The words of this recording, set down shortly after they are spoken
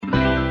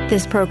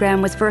This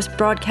program was first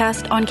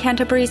broadcast on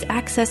Canterbury's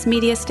access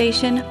media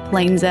station,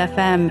 Plains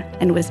FM,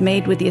 and was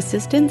made with the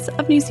assistance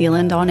of New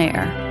Zealand On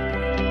Air.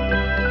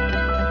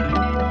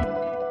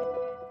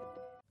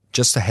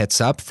 Just a heads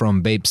up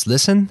from Babes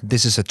Listen,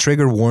 this is a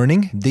trigger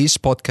warning. This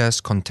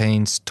podcast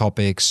contains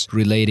topics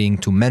relating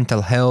to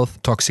mental health,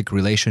 toxic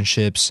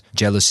relationships,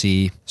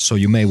 jealousy, so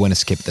you may want to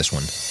skip this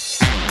one.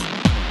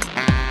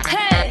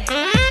 Hey!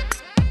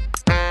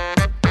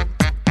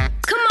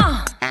 Come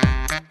on!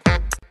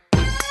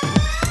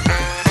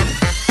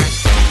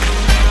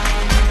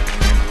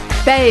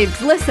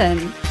 Babes,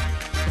 listen.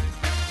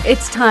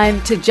 It's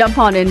time to jump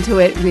on into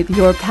it with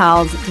your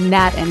pals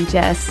Nat and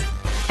Jess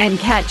and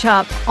catch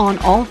up on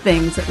all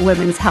things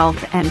women's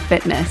health and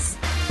fitness.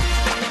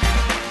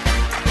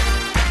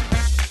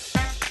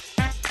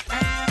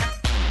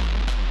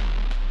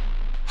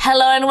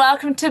 Hello and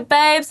welcome to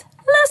Babes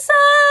Listen!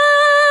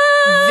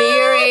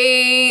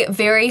 Very,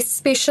 very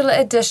special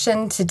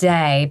edition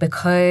today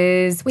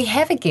because we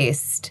have a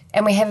guest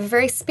and we have a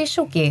very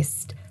special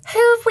guest.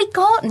 Who have we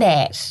got,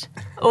 Nat?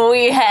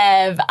 We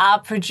have our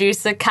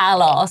producer,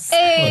 Carlos.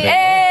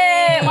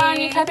 Hey! Why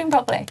aren't you clapping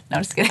properly? No,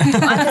 I'm just kidding. I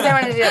just don't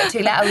want to do it too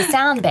loud. We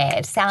sound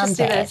bad.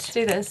 Just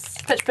do this.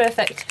 Pitch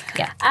perfect.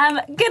 Yeah.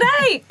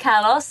 G'day,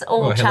 Carlos,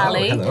 or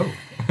Charlie. Hello.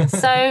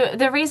 So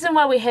the reason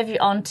why we have you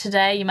on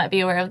today, you might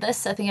be aware of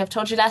this, I think I've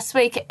told you last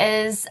week,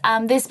 is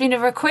there's been a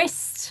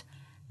request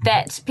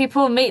that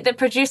people meet the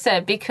producer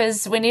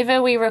because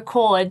whenever we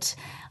record,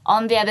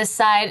 on the other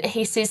side,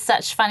 he says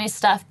such funny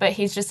stuff, but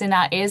he's just in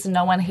our ears and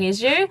no one hears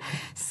you.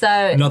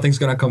 So Nothing's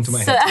going to come to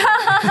my head.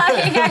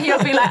 Yeah,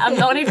 you'll be like, I'm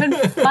not even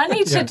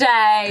funny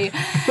today.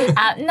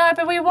 No,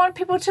 but we want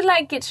people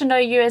to get to know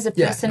you as a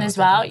person as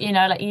well. You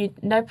know, you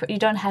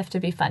don't have to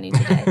be funny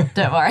today.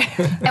 Don't worry.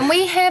 And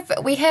we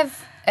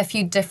have a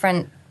few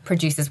different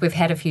producers. We've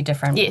had a few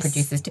different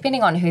producers,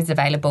 depending on who's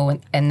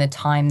available in the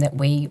time that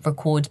we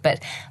record,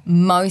 but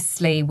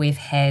mostly we've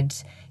had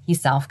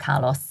yourself,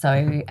 Carlos.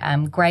 So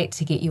great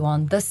to get you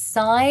on this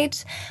side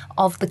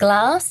of the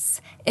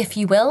glass, if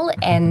you will,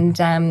 and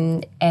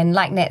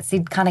like Nat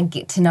said, kind of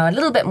get to know a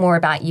little bit more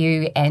about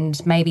you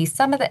and maybe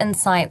some of the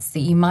insights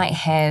that you might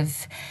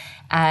have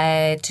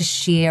to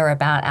share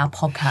about our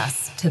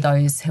podcast to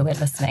those who are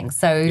listening.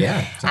 So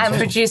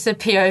producer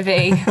POV.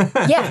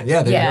 There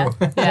you go.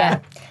 Yeah.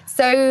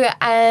 So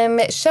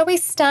shall we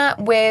start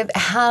with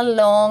how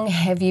long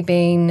have you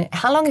been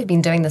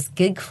doing this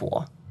gig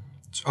for?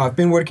 I've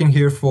been working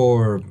here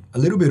for a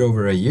little bit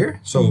over a year.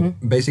 So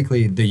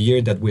basically the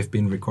year that we've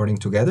been recording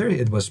together,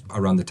 it was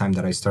around the time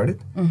that I started.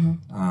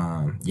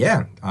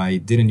 I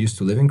didn't used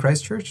to live in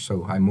Christchurch,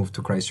 so I moved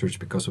to Christchurch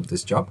because of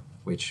this job,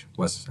 which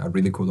was a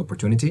really cool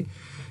opportunity.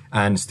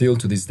 And still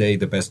to this day,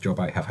 the best job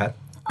I have had.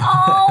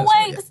 Oh,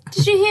 wait,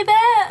 did you hear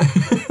that?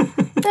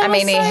 I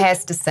mean, he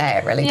has to say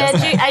it, really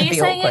doesn't it? Are you be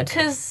saying awkward. it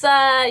because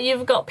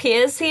you've got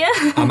peers here?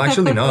 I'm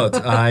actually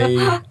not.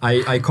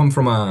 I come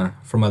from a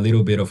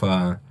little bit of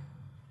a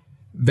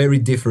very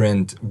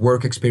different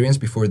work experience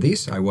before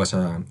this. I was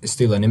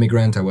still an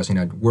immigrant. I was in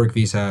a work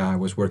visa. I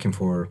was working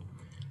for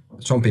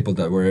some people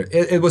that were...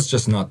 It was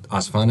just not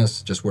as fun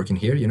as just working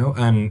here, you know?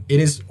 And it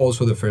is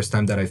also the first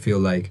time that I feel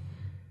like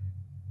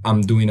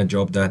I'm doing a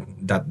job that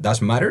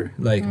does matter,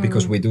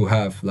 because we do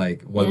have,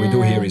 what we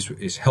do here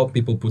is help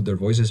people put their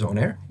voices on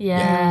air.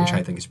 Yeah. Which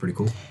I think is pretty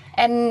cool.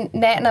 And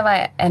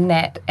Nat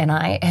and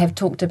I have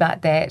talked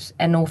about that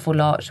an awful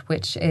lot,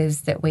 which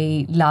is that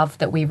we love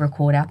that we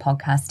record our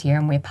podcast here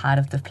and we're part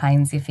of the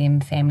Plains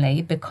FM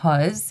family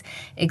because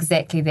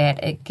exactly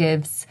that, it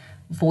gives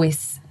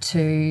voice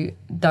to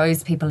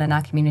those people in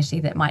our community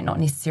that might not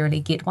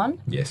necessarily get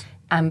one. Yes.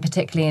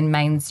 Particularly in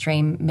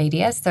mainstream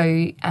media.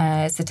 So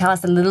tell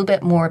us a little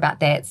bit more about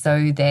that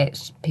so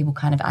that people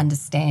kind of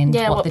understand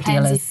what the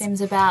deal is. Yeah, what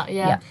FM's about,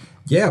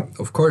 Yeah,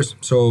 of course.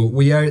 So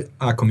we are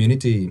a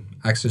community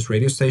access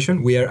radio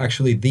station. We are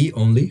actually the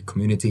only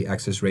community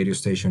access radio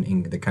station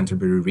in the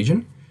Canterbury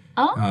region.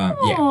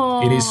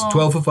 Oh. It is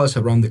 12 of us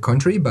around the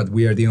country, but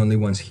we are the only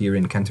ones here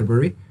in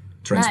Canterbury,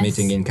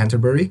 transmitting in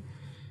Canterbury.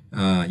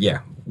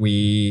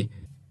 We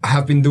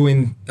have been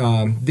doing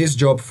this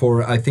job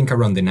for, I think,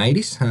 around the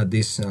 90s.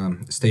 This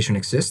station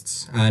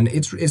exists. And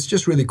it's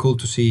just really cool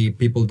to see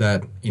people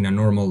that in a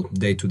normal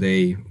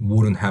day-to-day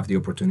wouldn't have the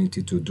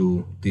opportunity to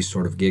do these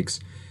sort of gigs.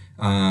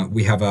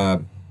 We have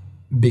a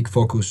big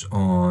focus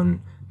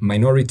on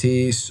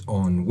minorities,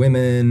 on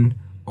women,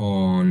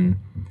 on...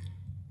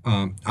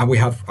 we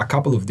have a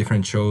couple of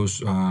different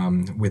shows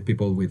with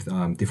people with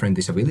different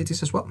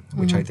disabilities as well,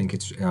 which I think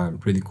it's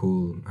really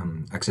cool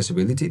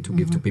accessibility to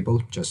give to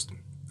people, just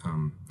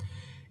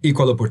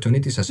equal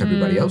opportunities as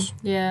everybody else.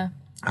 Yeah.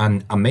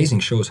 And amazing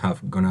shows have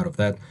gone out of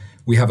that.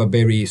 We have a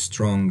very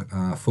strong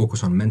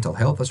focus on mental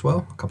health as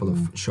well, a couple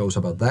of shows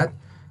about that.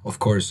 Of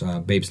course,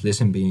 Babes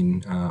Listen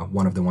being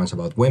one of the ones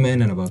about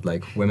women and about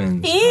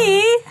women's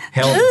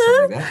health and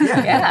stuff like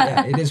that.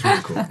 Yeah, it is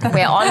really cool.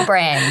 We're on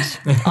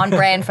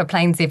brand for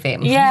Plains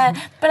FM. Yeah,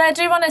 but I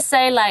do want to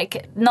say,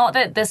 not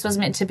that this was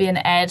meant to be an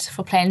ad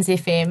for Plains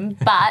FM,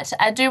 but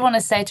I do want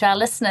to say to our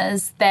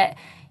listeners that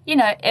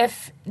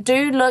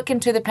do look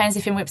into the Plains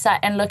FM website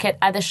and look at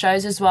other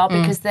shows as well,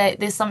 because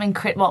there's some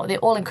incredible. They're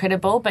all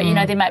incredible, but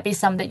there might be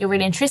some that you're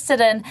really interested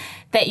in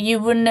that you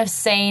wouldn't have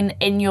seen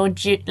in your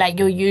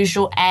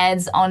usual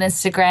ads on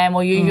Instagram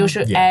or your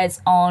usual ads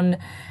on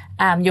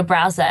your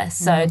browser.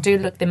 So do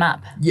look them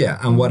up. Yeah,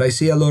 and what I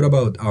see a lot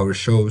about our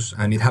shows,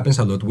 and it happens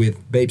a lot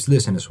with Babes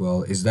Listen as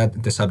well, is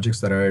that the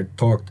subjects that are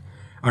talked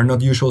are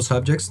not usual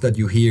subjects that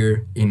you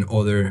hear in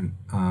other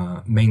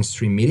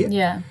mainstream media.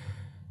 Yeah.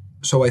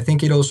 So I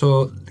think it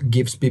also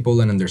gives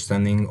people an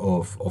understanding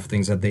of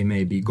things that they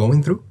may be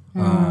going through,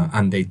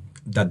 and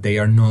that they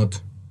are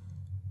not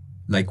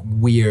like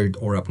weird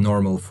or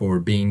abnormal for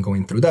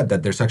going through that.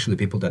 That there's actually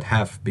people that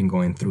have been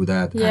going through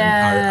that and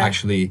are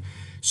actually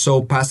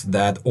so past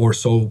that or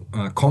so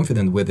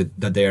confident with it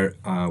that they're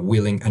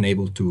willing and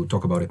able to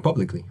talk about it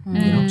publicly.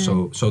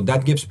 So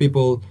that gives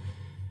people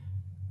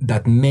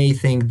that may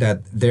think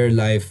that their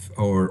life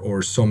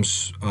or some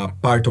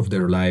part of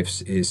their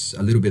lives is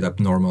a little bit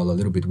abnormal, a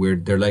little bit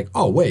weird. They're like,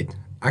 oh, wait,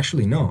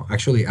 actually, no.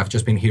 Actually, I've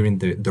just been hearing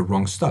the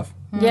wrong stuff.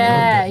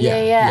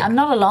 Yeah. I'm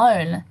not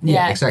alone.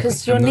 Yeah, exactly.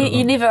 Because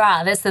you never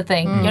are. That's the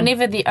thing. You're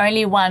never the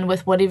only one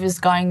with whatever's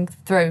going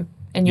through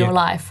in your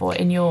life or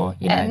in your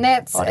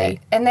body.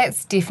 And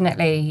that's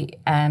definitely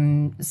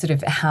sort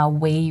of how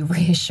we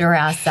reassure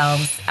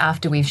ourselves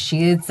after we've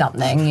shared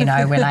something.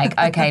 We're like,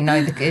 okay,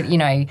 no,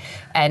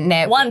 and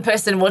Nat, one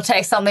person will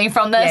take something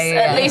from this,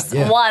 at least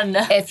one,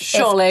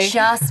 surely. If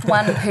just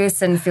one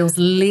person feels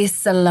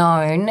less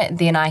alone,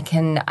 then I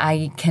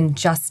can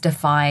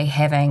justify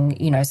having,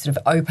 sort of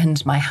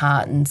opened my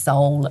heart and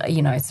soul,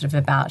 sort of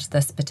about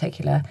this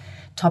particular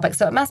topic.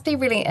 So it must be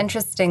really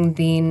interesting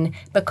then,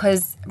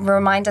 because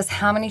remind us,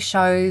 how many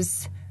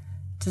shows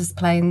does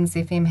Plains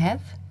FM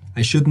have?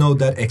 I should know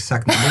that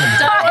exact number.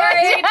 Don't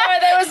worry,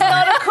 there was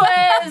not a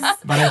quiz.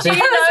 But I think,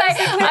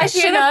 I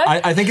should know.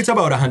 I think it's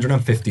about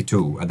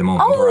 152 at the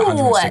moment, or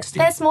 160.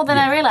 That's more than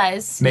I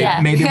realised.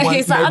 Maybe one,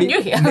 He's like, I'm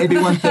new here. Maybe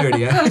 130,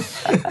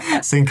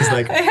 yeah. Sync is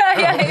like...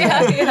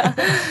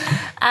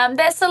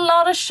 That's a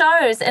lot of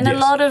shows and a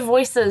lot of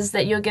voices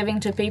that you're giving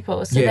to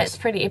people, so that's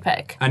pretty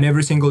epic. And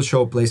every single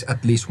show plays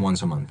at least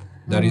once a month.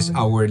 That is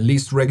our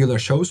least regular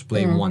shows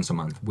play once a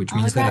month, which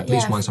means that at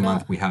least once a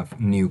month we have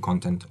new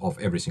content of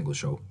every single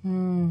show.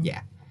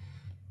 Yeah.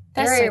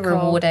 That's very so cool.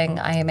 Rewarding,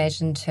 I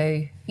imagine,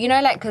 too.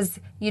 Because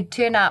you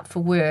turn up for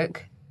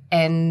work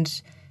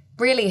and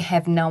really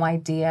have no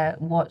idea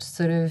what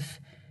sort of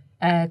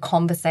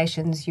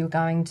conversations you're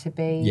going to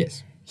be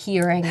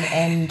hearing,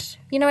 and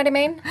you know what I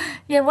mean?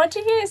 Yeah,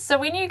 so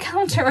when you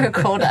come to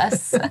record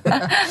us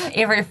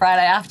every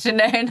Friday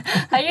afternoon,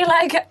 are you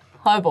like,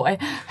 oh boy,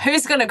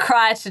 who's going to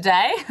cry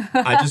today?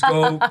 I just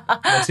go,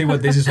 let's see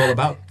what this is all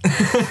about.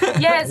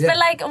 Yes, but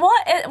like,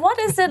 what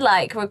is it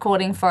like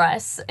recording for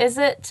us? Is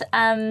it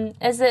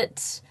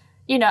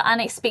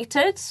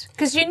unexpected?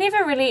 Because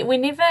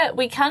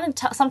we kind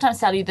of sometimes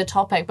tell you the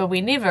topic, but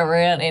we never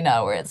really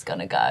know where it's going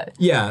to go.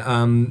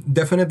 Yeah,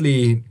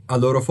 definitely a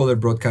lot of other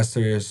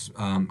broadcasters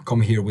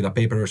come here with a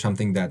paper or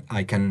something that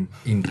I can,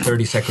 in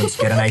 30 seconds,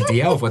 get an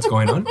idea of what's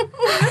going on.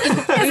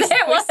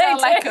 We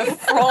sound like a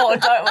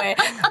fraud, don't we?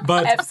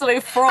 But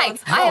absolute fraud.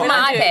 I have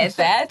my iPad.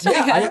 That.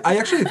 Yeah, I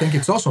actually think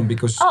it's awesome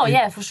because... Oh,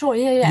 yeah, for sure.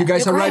 Yeah. You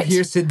guys arrive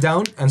here, sit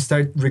down, and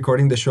start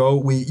recording the show.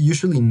 We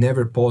usually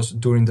never pause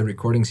during the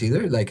recordings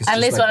either.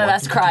 Unless one of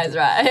us cries,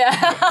 right? Yeah.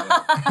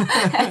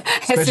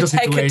 Has to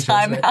take a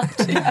time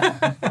out.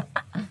 Yeah.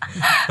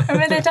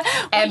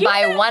 And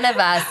by one of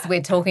us,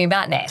 we're talking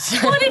about Nat.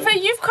 Whatever,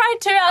 you've cried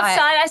too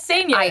outside. I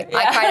seen you. I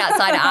cried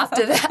outside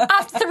after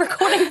the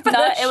recording finished.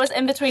 No, it was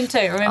in between two,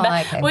 remember?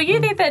 Oh, okay. Were you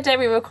there that day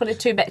we recorded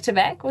two back to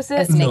back? Was it?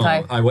 It's Nico.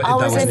 No, that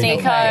was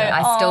Nico.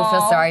 I still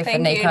feel sorry for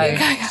Nico.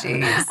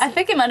 Jeez. I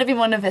think it might have been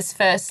one of his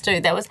first too.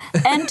 That was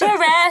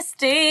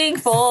interesting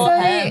for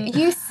him.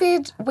 You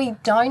said we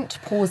don't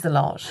pause a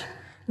lot.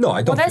 No,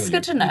 I don't. Well, that's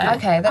good to know.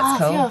 Okay, that's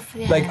cool.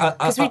 Yeah. Like a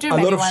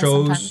lot of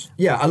shows. Sometimes.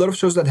 Yeah, a lot of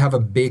shows that have a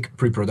big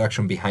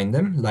pre-production behind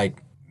them,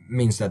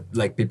 means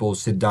that people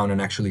sit down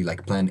and actually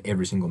plan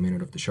every single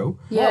minute of the show.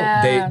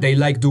 Yeah. They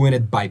like doing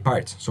it by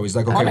parts. So it's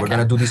like, okay, we're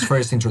gonna do this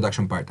first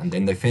introduction part, and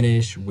then they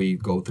finish. We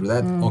go through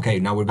that. Okay,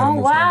 now we're gonna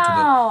move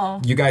on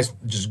to the. You guys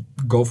just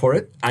go for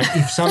it. And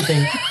if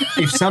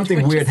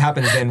something weird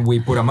happens, then we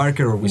put a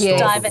marker or we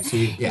stop.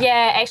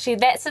 Yeah, actually,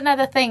 that's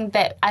another thing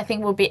that I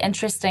think will be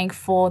interesting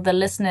for the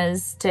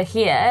listeners to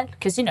hear,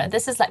 because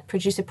this is like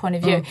producer point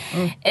of view,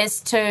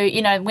 is to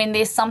when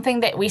there's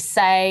something that we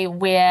say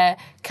where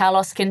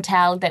Carlos can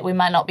tell that we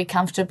might not be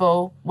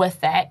comfortable with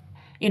that,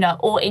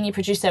 or any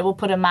producer will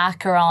put a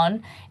marker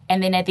on,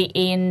 and then at the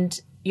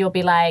end you'll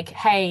be like,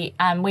 hey,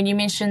 when you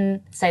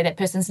mention, say, that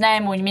person's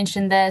name, or when you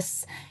mention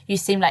this, you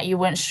seem like you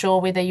weren't sure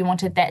whether you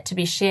wanted that to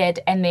be shared,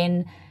 and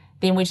then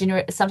we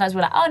sometimes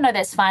we're like, oh, no,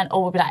 that's fine,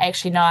 or we'll be like,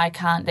 actually, no, I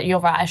can't, that you're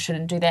right, I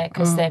shouldn't do that,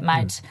 because that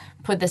might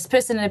put this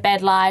person in a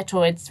bad light,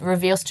 or it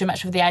reveals too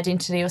much of the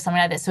identity or something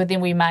like that, so then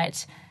we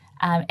might...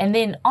 and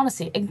then,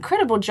 honestly,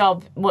 incredible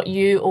job what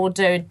you all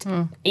do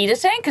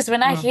editing, because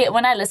when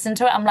I listen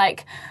to it, I'm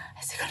like,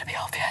 is it going to be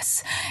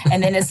obvious?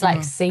 And then it's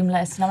like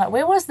seamless. And I'm like,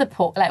 where was the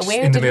pause? Like,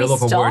 where in the did we middle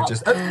of a word, stop?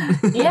 just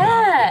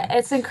Yeah,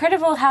 it's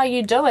incredible how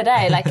you do it,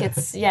 eh? Like,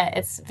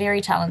 it's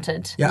very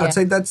talented. Yeah, I'd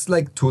say that's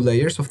like 2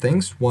 layers of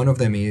things. One of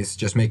them is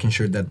just making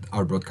sure that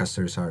our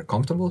broadcasters are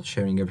comfortable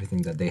sharing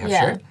everything that they have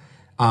shared.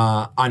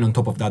 And on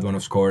top of that one,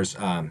 of course,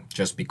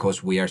 just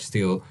because we are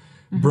still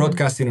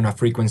broadcasting on a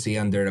frequency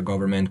under the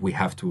government, we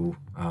have to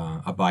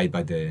abide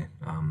by the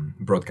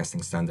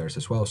broadcasting standards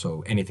as well.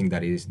 So anything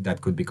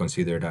that could be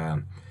considered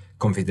a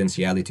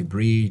confidentiality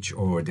breach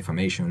or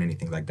defamation,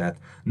 anything like that.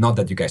 Not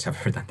that you guys have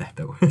ever done that,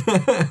 though.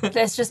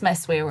 That's just my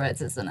swear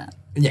words, isn't it?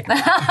 Yeah.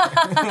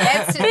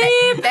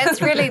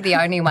 That's really the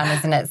only one,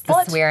 isn't it? It's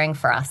the swearing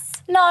for us.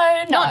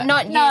 No.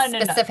 Not you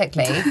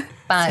specifically,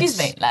 but... Excuse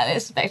me,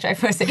 let's backtrack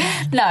for a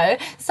second. No,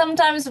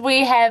 sometimes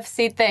we have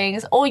said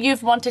things, or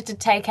you've wanted to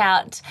take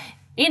out,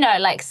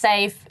 like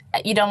say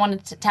you don't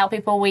want to tell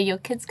people where your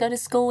kids go to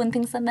school and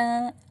things like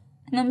that.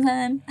 You know what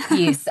I'm saying?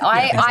 Yes,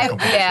 I'm not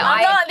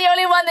the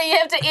only one that you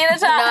have to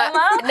edit out,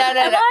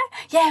 No.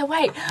 Yeah,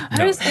 wait.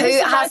 Who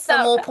has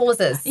some more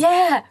pauses?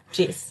 Yeah.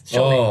 Jess,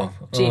 surely.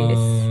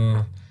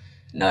 Jess.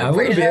 No, I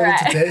wouldn't be able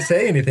to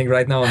say anything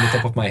right now on the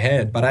top of my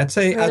head, but I'd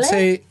say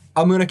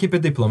I'm going to keep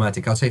it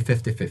diplomatic. I'll say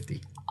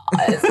 50-50.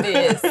 That's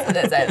BS.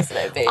 That's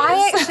absolute BS.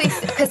 I actually,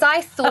 because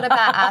I thought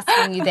about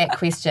asking you that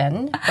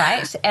question,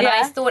 right? And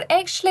I thought,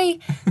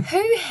 actually,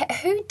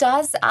 who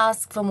does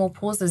ask for more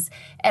pauses?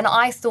 And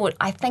I thought,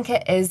 I think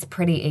it is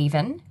pretty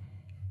even.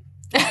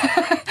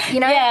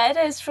 Yeah, it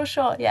is for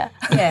sure. Yeah.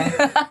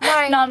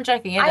 No, I'm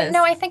joking. It is.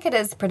 No, I think it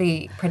is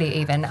pretty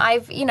even.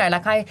 I've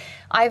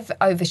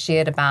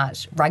overshared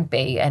about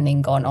rugby and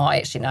then gone, oh,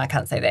 actually, no, I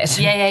can't say that.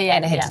 Yeah.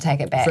 And I had to take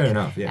it back. Fair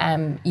enough.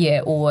 Yeah.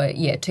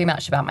 Too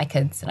much about my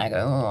kids, and I go,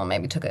 oh,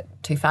 maybe took it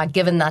too far.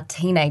 Given they're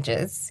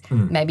teenagers,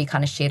 maybe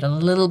kind of shared a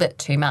little bit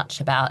too much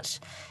about,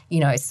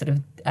 sort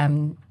of.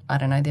 I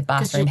don't know, their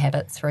bathroom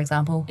habits, for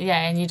example.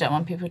 Yeah, and you don't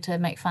want people to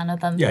make fun of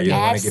them. Yeah, you don't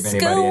want to give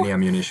anybody any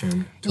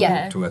ammunition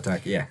to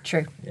attack. Yeah.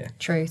 True. Yeah.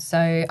 True. So,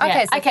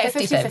 okay,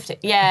 50-50.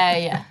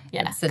 Yeah.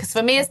 Because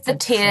for me, it's the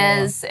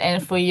tears,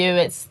 and for you,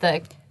 it's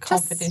the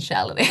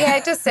confidentiality.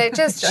 Just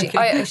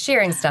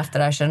sharing stuff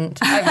that I shouldn't.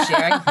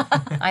 Oversharing.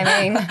 I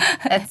mean,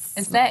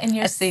 is that in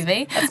your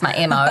CV? That's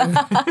my MO.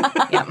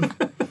 Yeah,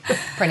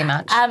 pretty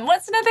much.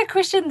 What's another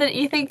question that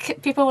you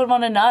think people would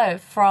want to know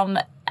from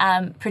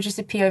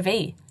producer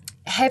POV?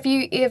 Have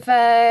you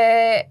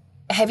ever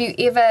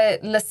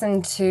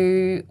listened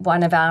to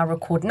one of our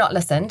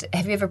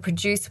have you ever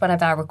produced one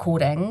of our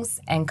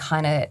recordings and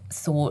kind of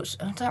thought,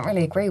 I don't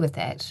really agree with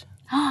that?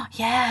 Oh,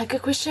 yeah,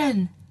 good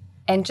question.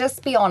 And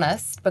just be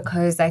honest,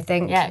 because I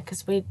think... Yeah,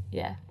 because we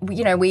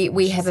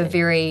have a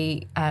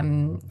very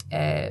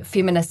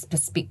feminist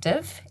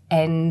perspective,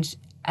 and,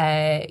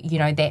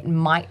 that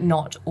might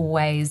not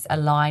always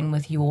align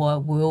with your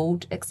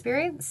world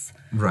experience.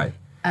 Right.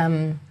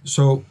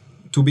 So,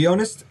 to be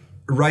honest...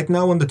 Right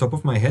now, on the top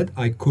of my head,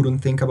 I couldn't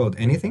think about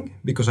anything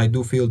because I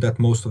do feel that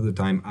most of the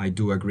time I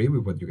do agree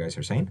with what you guys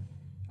are saying.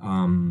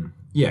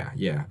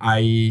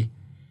 I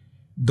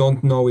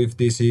don't know if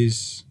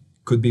this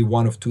could be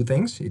one of two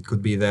things. It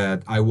could be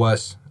that I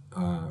was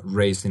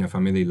raised in a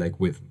family like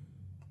with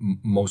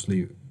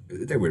mostly,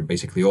 they were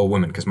basically all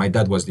women because my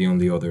dad was the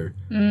only other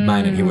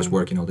man and he was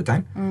working all the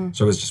time.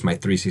 So it was just my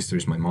 3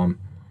 sisters, my mom.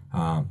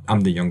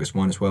 I'm the youngest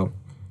one as well.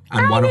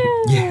 And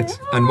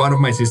one of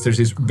my sisters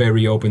is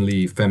very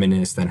openly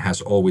feminist and has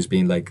always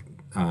been like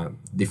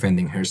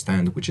defending her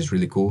stand, which is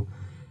really cool,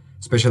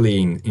 especially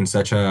in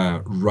such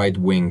a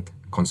right-wing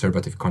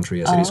conservative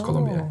country as it is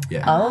Colombia.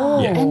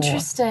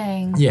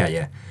 Interesting.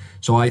 Yeah.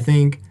 So I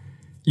think,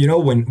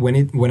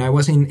 when I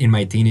was in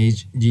my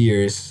teenage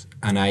years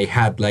and I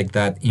had like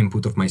that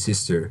input of my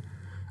sister,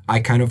 I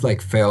kind of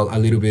like fell a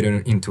little bit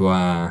into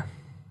a...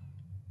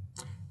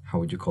 how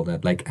would you call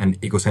that? Like an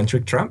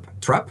egocentric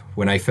trap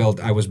when I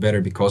felt I was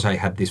better because I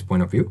had this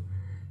point of view.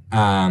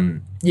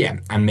 And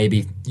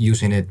maybe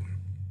using it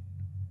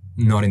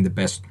not in the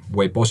best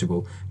way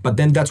possible. But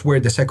then that's where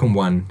the second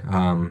one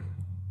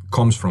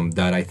comes from,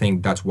 that I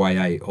think that's why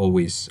I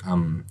always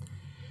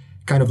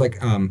kind of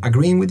like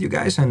agreeing with you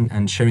guys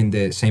and sharing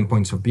the same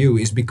points of view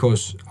is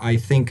because I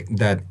think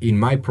that in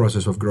my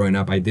process of growing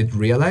up, I did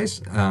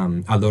realize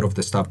a lot of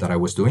the stuff that I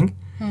was doing.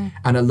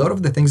 And a lot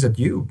of the things that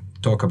you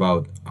talk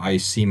about, I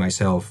see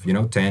myself,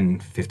 10,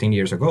 15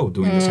 years ago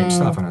doing the same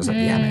stuff. And I was like,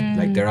 yeah, man,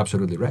 like they're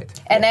absolutely right.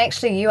 And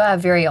actually you are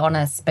very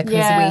honest because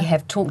we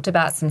have talked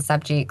about some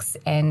subjects,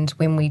 and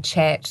when we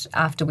chat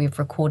after we've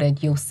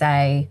recorded, you'll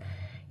say,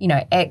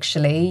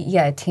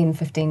 10,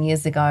 15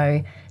 years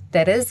ago,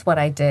 that is what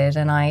I did.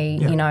 And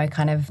I,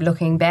 kind of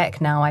looking back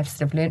now, I've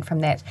sort of learned from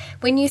that.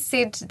 When you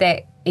said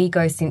that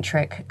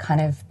egocentric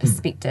kind of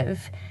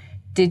perspective,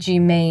 did you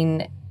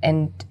mean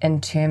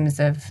in terms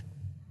of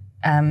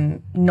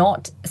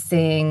not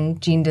seeing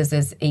genders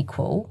as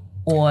equal,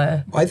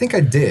 or... I think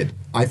I did.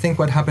 I think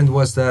what happened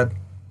was that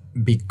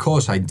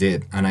because I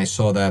did, and I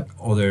saw that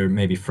other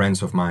maybe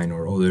friends of mine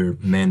or other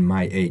men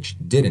my age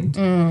didn't,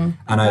 and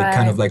I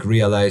kind of like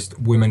realized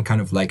women kind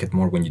of like it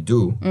more when you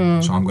do,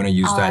 so I'm going to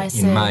use that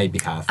in my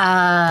behalf.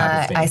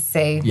 Type of thing. I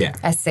see. Yeah.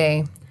 I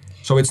see.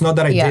 So it's not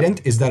that I didn't,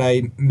 it's that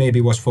I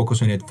maybe was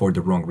focusing it for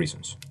the wrong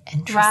reasons.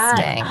 Interesting.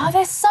 Right. Oh,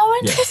 that's so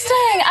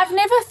interesting. I've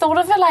never thought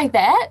of it like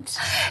that.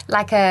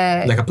 Like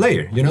a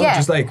Player, you know,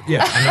 just like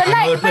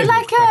another player.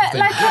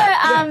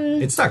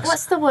 It sucks.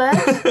 What's the word?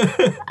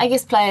 I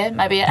guess player,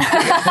 maybe.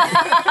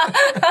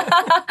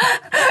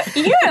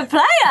 You're a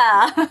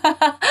player.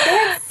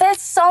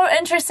 That's so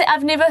interesting.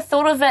 I've never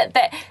thought of it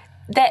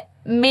that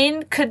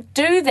men could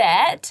do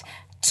that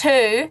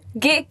to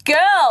get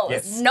girls.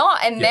 Yes.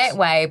 Not in that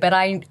way, but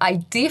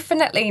I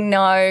definitely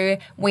know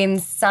when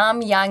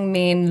some young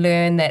men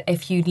learn that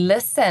if you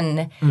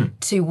listen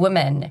to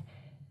women,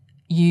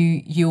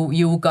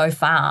 you'll go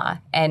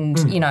far, and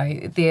you know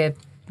their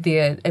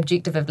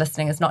objective of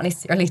listening is not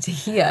necessarily to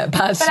hear,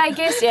 but I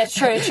guess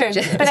true.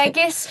 But I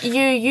guess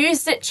you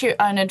used it to your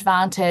own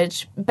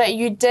advantage, but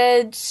you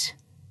did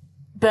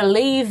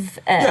believe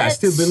it. Yeah, I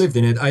still believed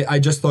in it. I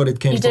just thought it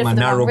came from an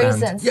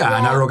arrogant,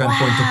 an arrogant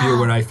point of view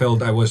where I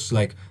felt I was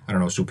like, I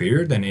don't know,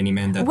 superior than any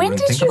man that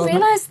wouldn't think about me. When did you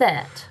realize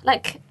that?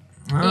 Like,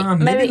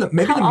 maybe in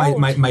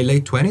my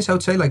late 20s, I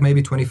would say, like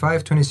maybe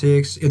 25,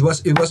 26. It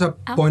was a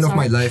point of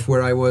my life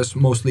where I was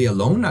mostly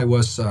alone. I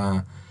was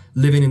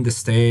living in the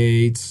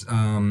States.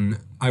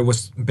 I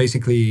was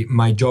basically,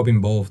 my job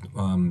involved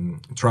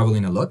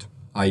traveling a lot.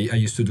 I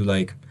used to do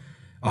like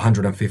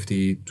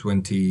 150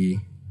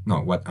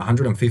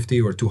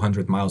 or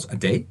 200 miles a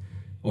day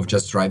of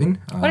just driving.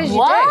 What did you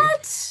do?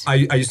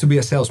 I used to be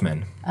a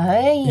salesman.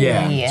 Oh,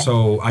 yeah.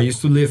 So I used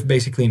to live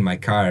basically in my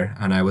car,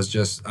 and I would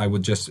just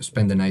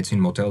spend the nights in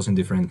motels in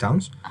different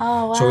towns.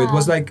 Oh, wow. So it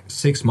was like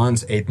 6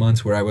 months, 8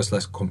 months where I was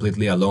like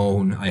completely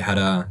alone. I had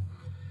a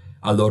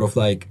lot of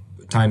like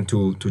time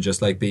to just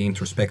like be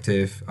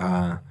introspective,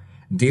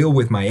 deal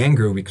with my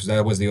anger, because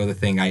that was the other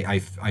thing. I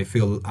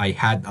feel I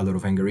had a lot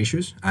of anger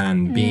issues,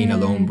 and being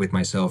alone with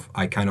myself,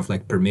 I kind of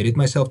like permitted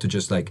myself to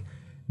just like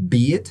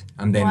be it.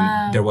 And then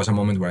there was a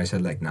moment where I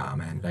said like, nah,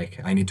 man, like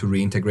I need to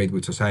reintegrate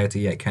with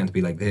society. I can't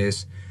be like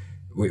this.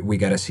 We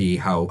gotta see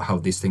how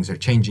these things are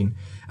changing.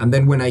 And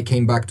then when I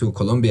came back to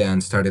Colombia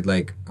and started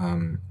like,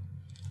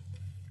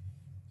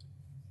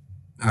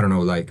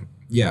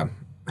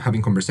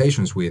 having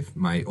conversations with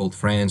my old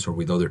friends or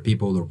with other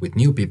people or with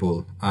new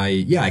people,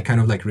 I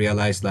kind of like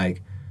realized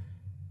like,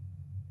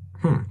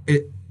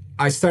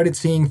 I started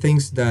seeing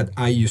things that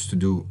I used to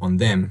do on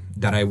them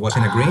that I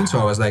wasn't agreeing. So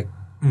I was like,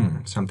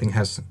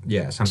 something's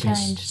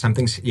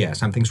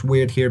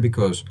weird here,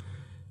 because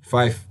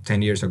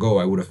 5-10 years ago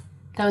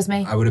that was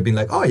me. I would have been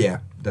like, oh yeah,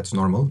 that's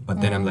normal.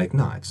 But then I'm like,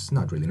 no, it's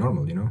not really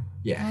normal, you know?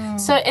 Yeah.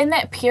 So in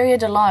that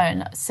period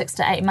alone, 6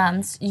 to 8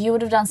 months, you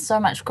would have done so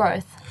much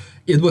growth.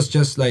 It was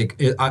just like,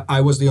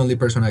 I was the only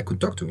person I could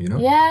talk to, you know?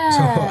 Yeah.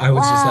 So I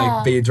was just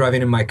like be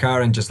driving in my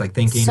car and just like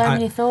thinking. So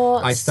many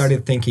thoughts. I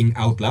started thinking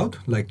out loud,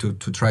 like to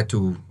try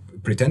to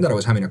pretend that I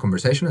was having a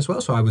conversation as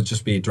well. So I would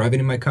just be driving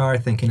in my car,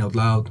 thinking out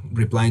loud,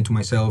 replying to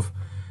myself,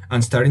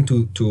 and starting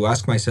to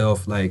ask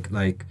myself like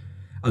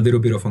a little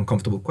bit of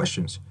uncomfortable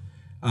questions.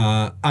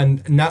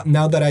 And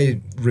now that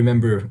I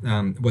remember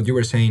what you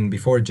were saying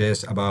before,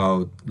 Jess,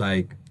 about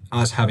like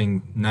us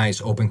having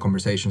nice open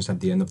conversations at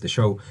the end of the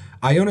show,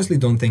 I honestly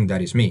don't think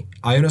that is me.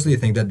 I honestly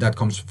think that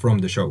comes from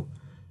the show,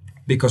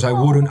 because I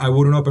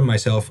wouldn't open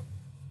myself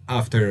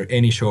after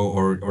any show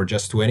or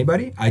just to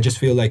anybody. I just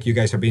feel like you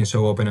guys are being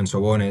so open and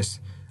so honest,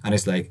 and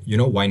it's like, you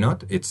know, why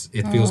not? It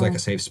feels like a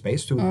safe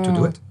space to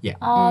do it. Yeah.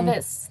 Oh,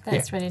 that's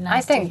really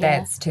nice. I think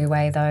that's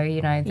two-way though,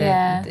 you know,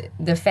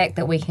 the fact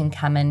that we can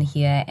come in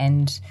here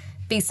and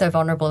be so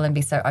vulnerable and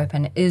be so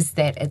open is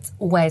that it's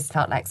always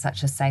felt like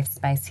such a safe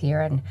space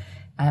here. And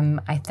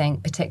I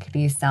think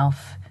particularly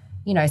yourself,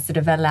 you know, sort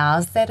of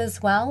allows that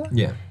as well.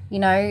 Yeah. You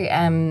know,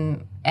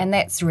 and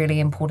that's really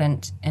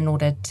important in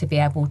order to be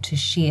able to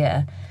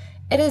share.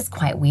 It is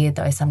quite weird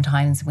though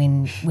sometimes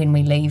when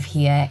we leave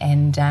here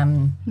and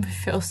we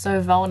feel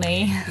so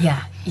vulny.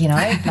 Yeah, you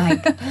know,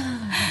 like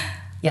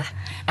yeah.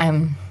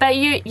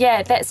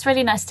 But that's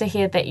really nice to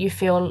hear that you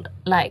feel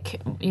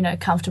like, you know,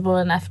 comfortable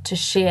enough to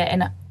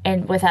share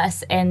and with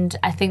us, and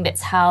I think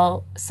that's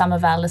how some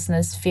of our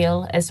listeners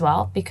feel as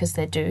well, because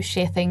they do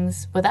share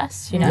things with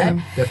us, you know.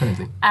 Yeah,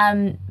 definitely.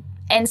 And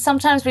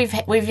sometimes we've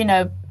you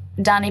know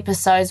done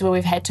episodes where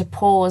we've had to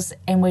pause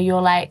and where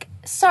you're like,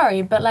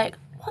 sorry, but like,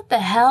 what the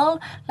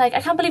hell? Like, I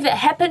can't believe that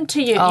happened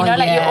to you. Oh, you know,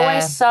 like you're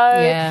always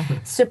so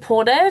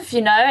supportive, you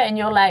know, and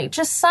you're like,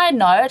 just side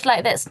note,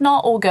 like that's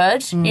not all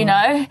good, you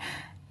know.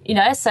 You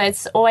know, so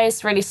it's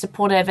always really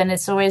supportive, and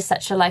it's always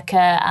such a like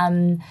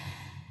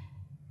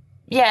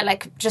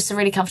just a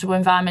really comfortable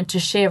environment to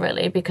share,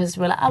 really, because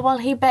we're like, oh, well,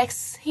 he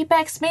backs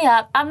me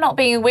up. I'm not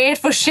being weird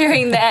for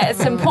sharing that.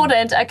 It's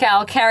important. Okay,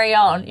 I'll carry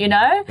on, you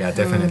know? Yeah,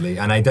 definitely.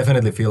 And I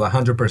definitely feel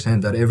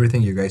 100% that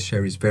everything you guys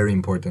share is very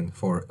important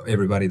for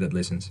everybody that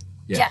listens.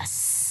 Yeah.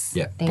 Yes.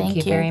 Yeah. Thank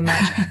you very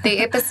much. The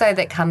episode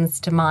that comes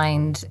to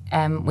mind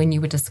when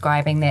you were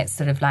describing that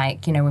sort of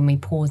like, you know, when we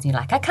pause and you're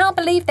like, I can't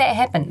believe that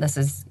happened. This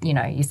is, you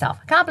know, yourself.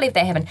 I can't believe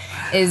that happened.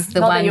 Is the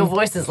Not one that your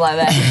voice is like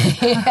that.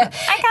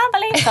 I can't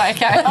believe. Sorry,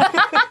 carry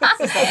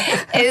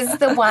on. is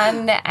the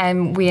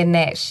one where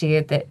Nat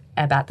shared that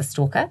about the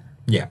stalker.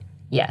 Yeah.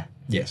 Yeah.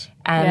 Yes.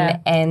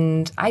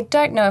 And I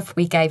don't know if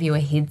we gave you a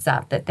heads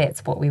up that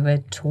that's what we were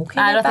talking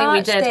about. I don't think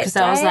we did because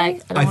I was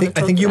like, I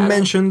think you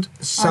mentioned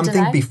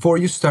something before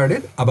you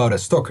started about a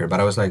stalker, but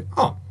I was like,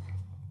 oh,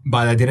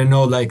 but I didn't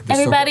know like the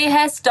everybody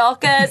has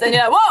stalkers, and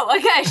you're like, whoa,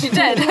 okay, she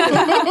did.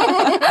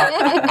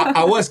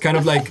 I was kind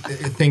of like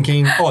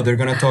thinking, oh, they're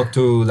gonna talk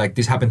to like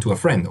this happened to a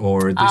friend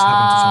or this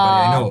happened to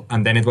somebody I know,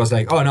 and then it was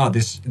like, oh no,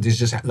 this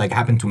just like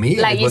happened to me.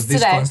 Like it was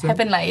yesterday, this constant.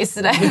 happened like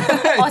yesterday.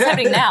 Oh, it's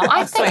happening now.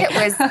 I think it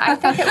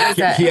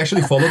was. He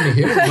actually followed me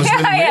here. It was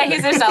really Yeah, weird.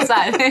 he's just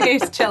outside.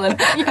 He's chilling.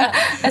 Yeah,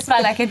 it's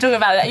fine. I can talk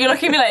about it. You're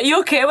looking at me like, you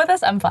okay with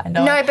this? I'm fine.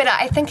 Don't No, but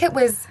I think it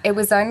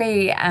was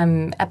only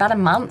about a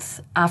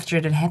month after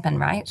it had happened,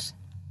 right?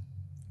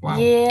 Wow.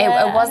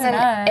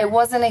 Yeah, It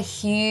wasn't a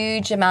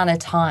huge amount of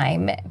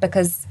time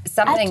because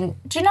something.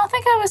 Do you not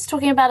think I was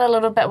talking about it a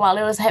little bit while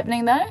it was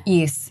happening though?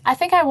 Yes. I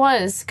think I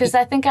was because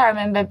I think I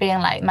remember being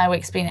like, my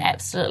week's been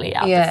absolutely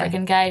out the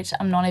freaking gate.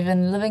 I'm not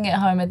even living at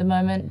home at the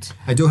moment.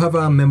 I do have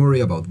a memory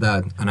about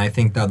that, and I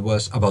think that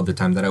was about the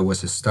time that I was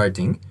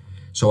starting.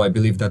 So I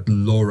believe that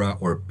Laura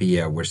or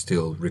Pia were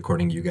still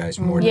recording you guys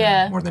more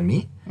than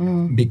me,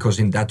 because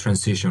in that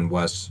transition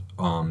was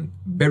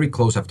very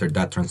close after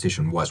that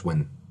transition was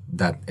when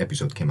that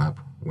episode came up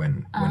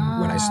when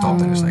I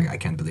stopped and I was like, I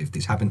can't believe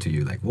this happened to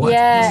you. Like what?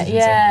 Yeah, This is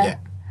insane.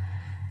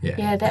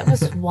 Yeah, that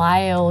was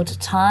wild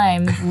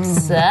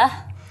times.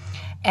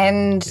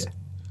 And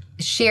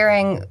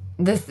sharing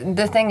the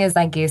thing is,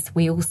 I guess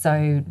we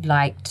also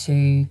like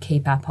to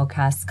keep our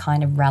podcasts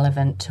kind of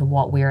relevant to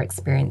what we're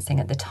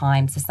experiencing at the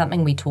time. So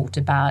something we talked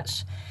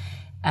about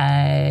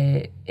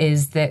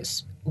is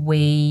that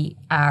we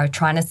are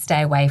trying to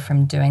stay away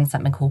from doing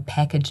something called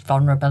packaged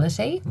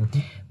vulnerability,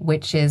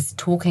 which is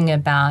talking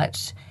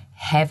about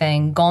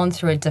having gone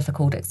through a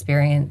difficult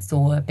experience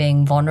or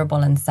being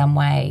vulnerable in some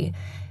way,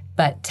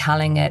 but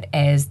telling it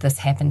as this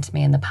happened to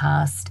me in the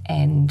past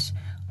and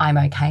I'm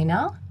okay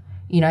now.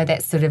 You know,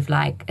 that's sort of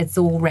like it's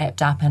all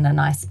wrapped up in a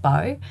nice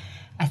bow.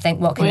 I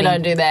think what can we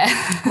don't do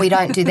that. We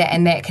don't do that,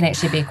 and that can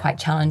actually be quite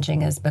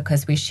challenging is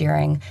because we're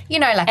sharing, you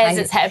know, like as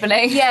it's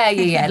happening.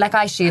 Yeah. Like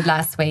I shared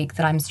last week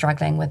that I'm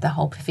struggling with the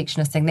whole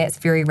perfectionist thing. That's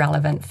very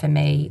relevant for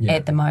me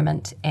at the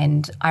moment.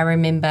 And I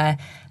remember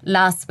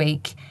last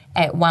week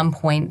at one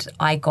point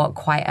I got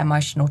quite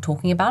emotional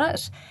talking about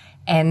it.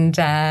 And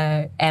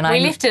we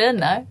left it in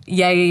though.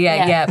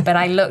 Yeah. But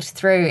I looked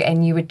through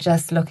and you were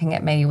just looking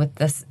at me with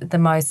the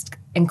most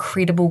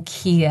incredible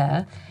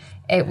care.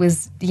 It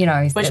was, you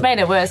know... Which made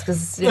it worse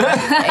because... You know,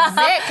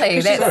 exactly.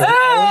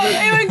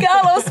 Even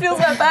Carlos feels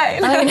that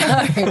pain. I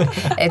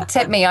know. It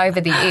tipped me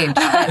over the edge.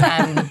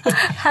 But,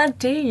 how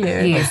dare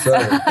you? Yes.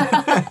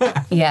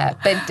 Yeah,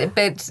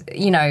 but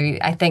you know,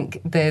 I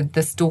think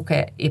the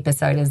stalker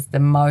episode is the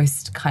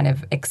most kind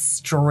of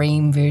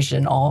extreme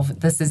version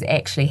of this is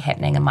actually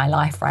happening in my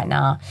life right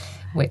now.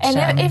 Which,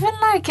 and even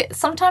like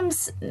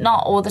sometimes,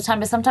 not all the time,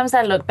 but sometimes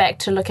I look back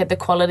to look at the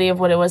quality of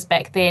what it was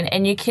back then,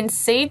 and you can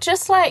see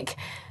just like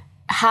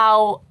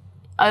how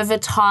over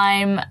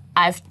time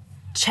I've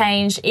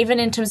changed, even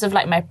in terms of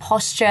like my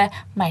posture,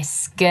 my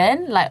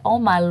skin. Like, oh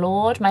my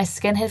Lord, my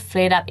skin had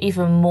flared up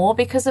even more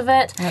because of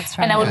it. That's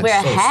right. And I would wear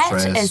a hat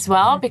stressed. as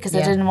well because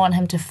I didn't want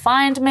him to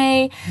find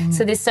me.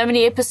 So there's so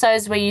many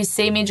episodes where you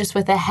see me just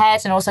with a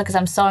hat, and also because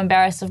I'm so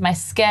embarrassed of my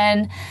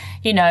skin,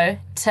 you know,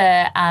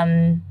 to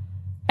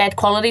bad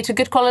quality to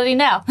good quality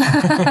now.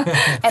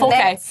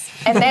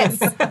 4K. And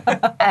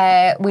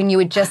that's when you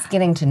were just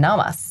getting to know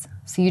us.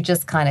 So you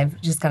just kind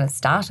of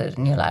started,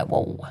 and you're like,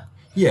 whoa.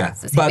 Yeah,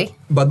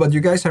 but what you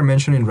guys are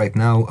mentioning right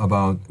now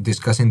about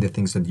discussing the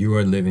things that you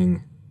are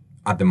living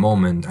at the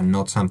moment, and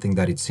not something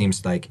that it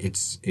seems like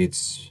it's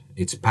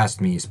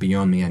past me, it's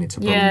beyond me, and it's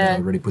a problem that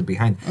I already put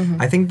behind.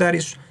 I think that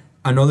is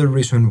another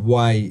reason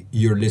why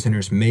your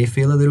listeners may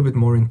feel a little bit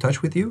more in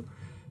touch with you,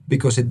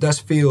 because it does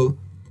feel,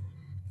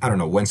 I don't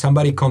know, when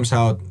somebody comes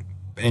out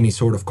any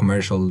sort of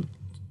commercial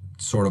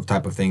sort of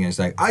type of thing, and it's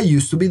like, I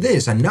used to be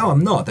this and now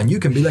I'm not, and you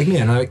can be like me,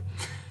 and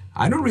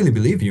I don't really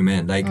believe you,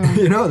 man. Like,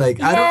 you know,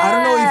 like I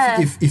don't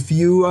know if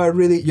you are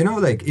really, you know,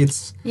 like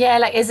it's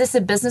like, is this a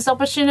business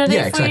opportunity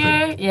for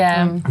you?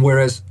 Yeah.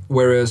 Whereas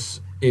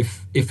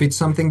if it's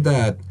something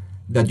that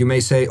you may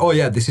say, oh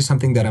yeah, this is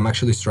something that I'm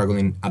actually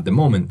struggling at the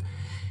moment,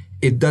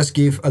 it does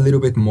give a little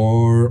bit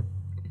more,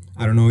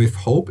 I don't know if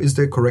hope is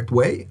the correct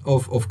way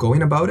of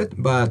going about it,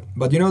 but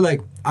you know, like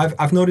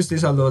I've noticed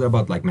this a lot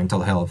about like mental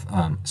health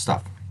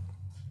stuff,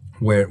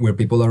 where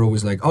people are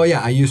always like, oh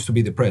yeah, I used to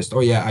be depressed, oh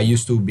yeah, I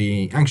used to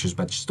be anxious,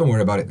 but just don't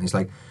worry about it. And it's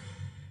like,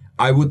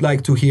 I would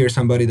like to hear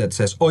somebody that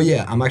says, oh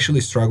yeah, I'm actually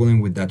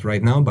struggling with that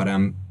right now, but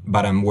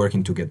I'm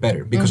working to get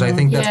better, because I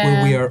think that's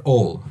where we are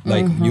all.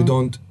 Like, you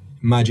don't,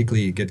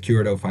 magically get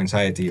cured of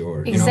anxiety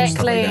or stuff like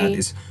Exactly.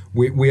 that.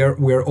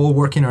 We're all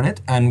working on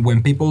it, and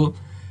when people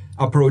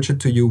approach it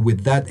to you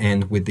with that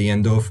end, with the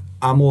end of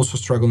I'm also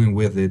struggling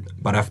with it,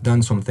 but I've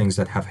done some things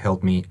that have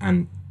helped me,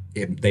 and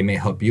they may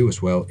help you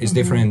as well. It's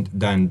different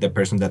than the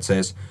person that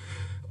says,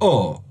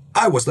 "Oh,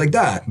 I was like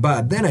that,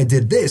 but then I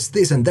did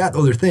this, and that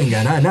other thing,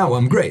 and now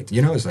I'm great."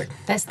 It's like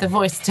That's the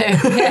voice too.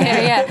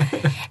 yeah.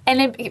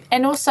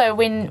 And also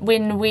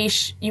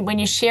when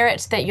you share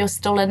it that you're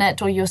still in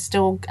it or you're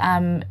still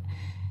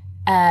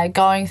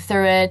going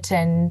through it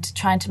and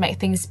trying to make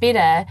things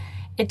better,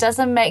 it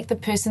doesn't make the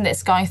person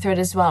that's going through it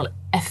as well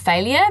a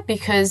failure,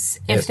 because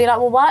if they're like,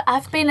 well, what,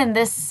 I've been in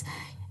this,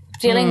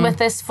 dealing with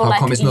this for How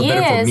come it's not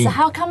better for years, me?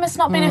 how come it's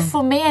not better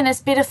for me and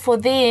it's better for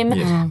them?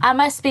 Yes. I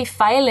must be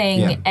failing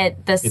Yeah.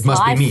 at this It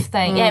must be life me.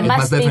 thing. Yeah, it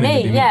must be definitely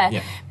me. be me. Yeah.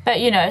 Yeah.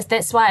 But,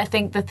 that's why I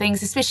think the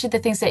things, especially the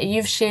things that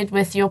you've shared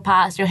with your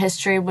past, your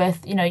history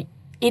with,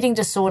 eating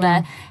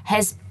disorder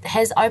has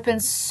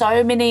opened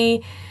so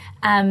many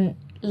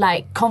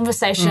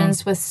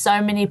conversations with so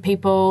many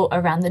people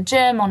around the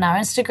gym, on our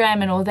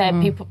Instagram and all that.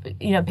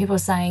 People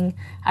saying,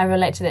 I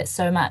relate to that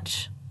so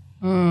much.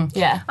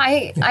 Yeah.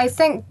 I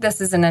think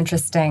this is an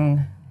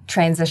interesting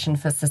transition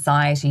for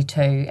society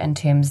too, in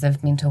terms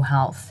of mental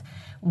health,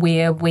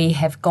 where we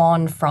have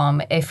gone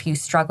from, if you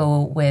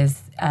struggle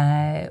with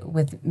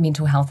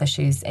mental health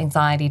issues,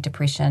 anxiety,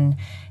 depression,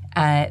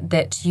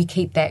 that you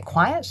keep that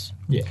quiet.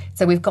 Yeah.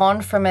 So we've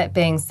gone from it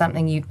being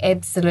something you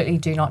absolutely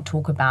do not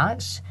talk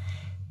about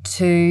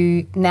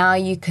to now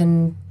you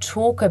can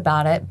talk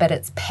about it, but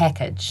it's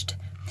packaged.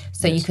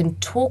 So you can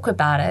talk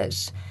about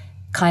it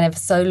kind of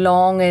so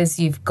long as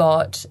you've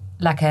got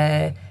like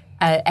a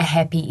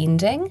happy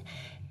ending,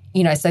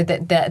 so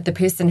that the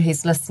person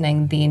who's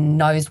listening then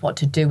knows what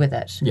to do with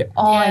it. Yeah.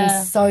 Oh, Yeah.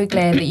 I'm so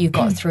glad that you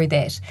got through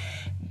that.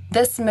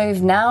 This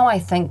move now, I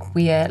think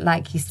we're,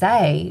 like you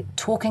say,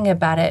 talking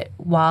about it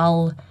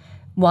while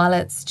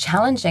it's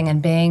challenging,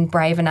 and being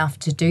brave enough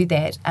to do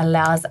that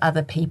allows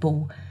other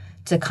people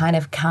to kind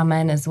of come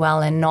in as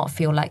well and not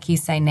feel like you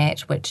say,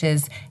 Nat, which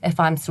is, if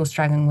I'm still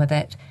struggling with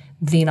it,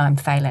 then I'm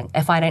failing.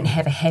 If I don't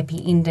have a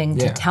happy ending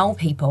to tell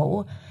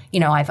people,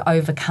 I've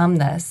overcome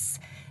this,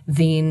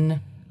 then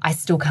I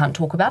still can't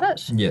talk about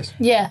it. Yes.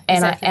 Yeah.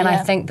 And exactly, I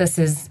think this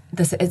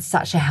it's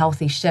such a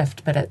healthy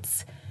shift, but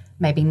it's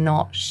maybe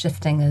not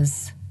shifting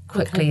as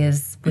quickly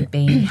as would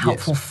be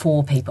helpful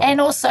for people. And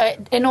also,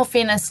 in all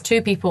fairness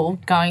to people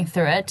going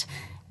through it,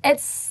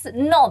 it's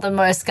not the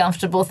most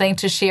comfortable thing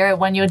to share it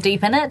when you're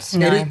deep in it.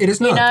 No. It is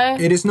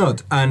not. It is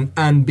not.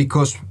 And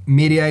because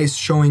media is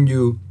showing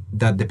you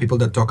that the people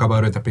that talk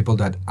about it are people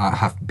that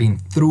have been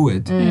through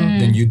it,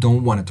 then you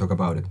don't want to talk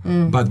about it.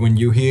 But when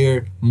you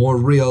hear more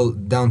real,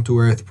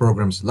 down-to-earth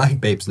programs like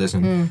Babes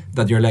Listen,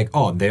 that you're like,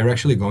 oh, they're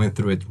actually going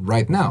through it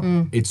right now.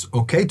 It's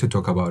okay to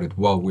talk about it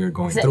while we're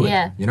going through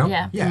it.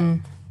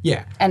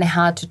 Yeah. And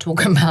hard to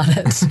talk about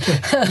it.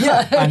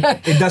 Yeah, and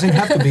it doesn't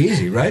have to be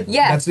easy, right?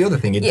 Yeah. That's the other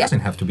thing. It doesn't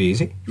have to be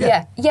easy.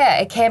 Yeah,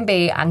 it can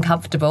be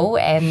uncomfortable,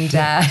 and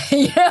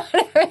you know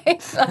what I mean?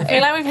 I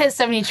feel like we've had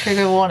so many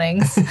trigger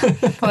warnings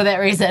for that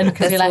reason.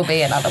 Because This will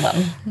be another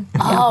one.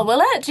 oh, will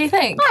it? Do you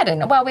think? I don't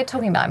know. Well, we're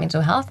talking about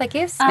mental health, I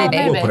guess. maybe.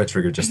 We'll put a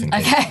trigger just in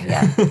case. Okay.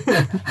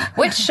 Yeah.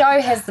 Which show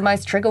has the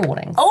most trigger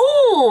warnings?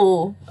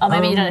 Oh,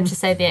 maybe you don't have to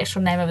say the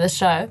actual name of the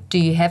show. Do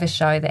you have a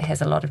show that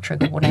has a lot of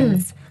trigger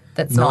warnings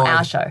that's not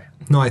our show?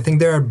 No, I think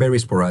they are very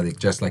sporadic,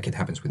 just like it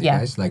happens with you Yeah.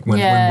 guys. Like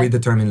when we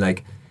determine,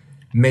 like,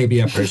 maybe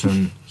a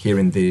person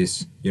hearing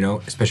this,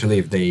 especially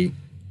if they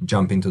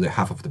jump into the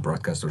half of the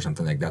broadcast or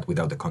something like that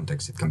without the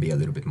context, it can be a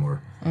little bit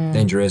more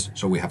dangerous.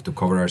 So we have to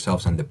cover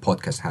ourselves, and the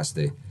podcast has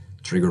the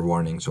trigger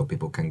warning, so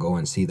people can go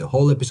and see the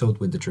whole episode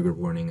with the trigger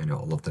warning and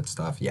all of that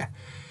stuff. Yeah,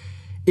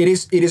 it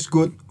is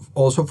good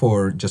also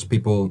for just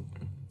people.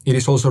 It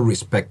is also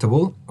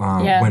respectable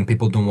when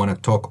people don't want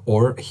to talk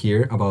or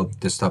hear about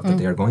the stuff that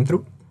they are going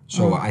through.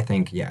 So I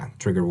think,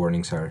 trigger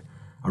warnings are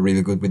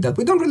really good with that.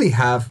 We don't really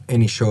have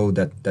any show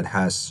that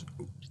has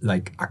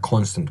like a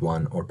constant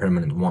one or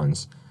permanent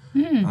ones.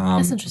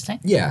 That's interesting.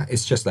 Yeah,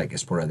 it's just like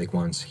sporadic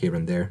ones here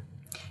and there.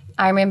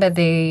 I remember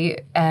the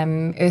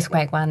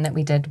earthquake one that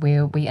we did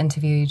where we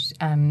interviewed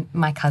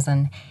my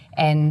cousin,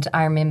 and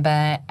I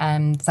remember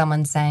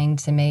someone saying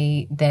to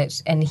me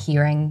that in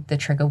hearing the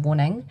trigger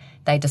warning,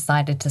 they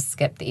decided to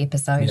skip the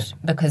episode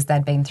because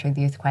they'd been through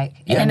the earthquake.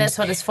 And that's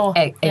what it's for.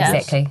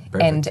 Exactly.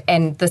 Perfect.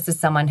 And this is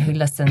someone who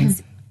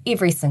listens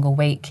every single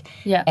week.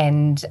 Yeah.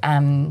 And,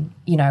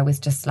 was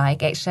just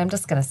like, actually, I'm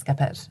just going to skip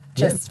it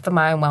just for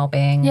my own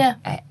well-being. Yeah.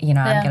 I'm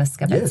going to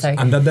skip it. Yes, So,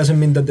 and that doesn't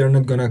mean that they're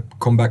not going to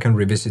come back and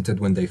revisit it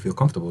when they feel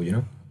comfortable,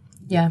 yeah.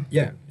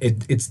 Yeah,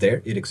 it's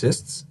there, it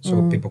exists,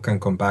 so people can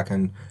come back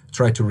and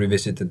try to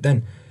revisit it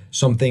then.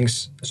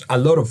 A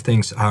lot of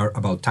things are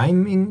about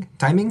timing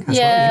as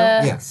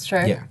well, that's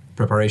true. Yeah,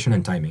 preparation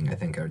and timing, I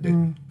think, are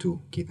the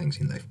two key things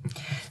in life.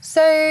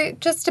 So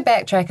just to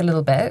backtrack a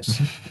little bit,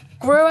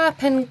 grew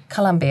up in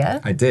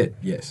Colombia, I did,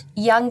 yes.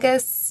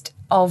 youngest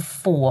of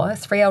 4,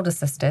 3 older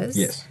sisters.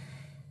 Yes.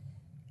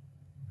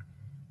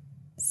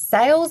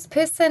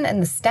 salesperson in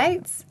the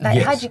States? Like,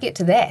 Yes. how'd you get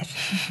to that?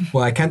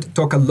 Well, I can't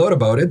talk a lot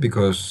about it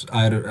because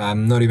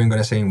I'm not even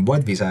going to say in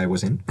what visa I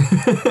was in.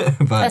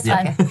 But That's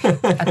yeah.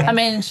 fine. I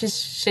mean, she's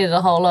shared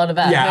a whole lot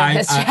about Yeah, her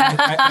history.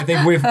 I think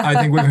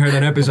we've heard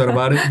an episode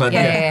about it, but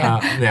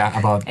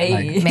about Hey.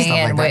 like, Me stuff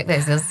and like work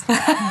that. visas.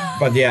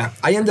 But yeah,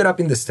 I ended up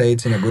in the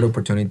States in a good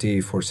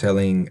opportunity for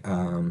selling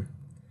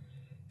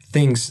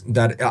things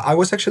that I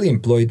was actually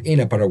employed in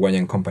a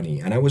Paraguayan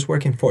company, and I was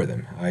working for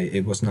them.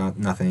 It was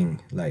nothing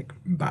like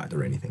bad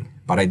or anything,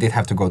 but I did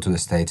have to go to the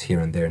States here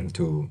and there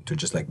to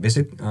just like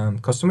visit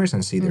customers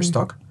and see their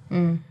stock.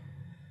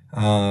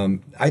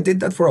 I did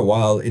that for a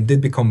while. It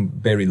did become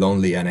very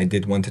lonely, and I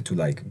did wanted to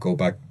like go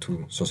back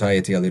to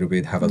society a little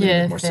bit, have a little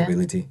bit more fair.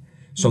 stability.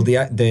 So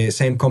the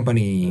same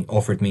company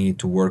offered me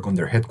to work on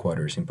their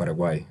headquarters in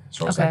Paraguay.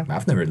 So I was like,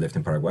 I've never lived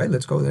in Paraguay.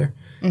 Let's go there.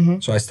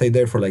 So I stayed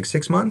there for like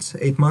 6 months,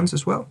 8 months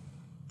as well.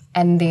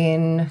 And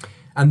then...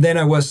 And then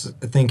I was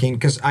thinking,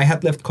 because I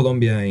had left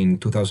Colombia in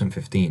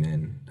 2015,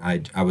 and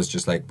I was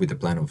just like with the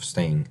plan of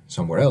staying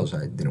somewhere else.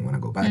 I didn't want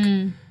to go back.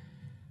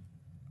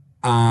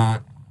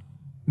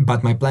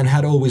 But my plan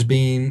had always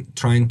been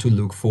trying to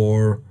look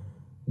for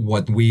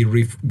what we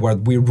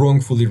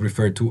wrongfully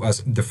refer to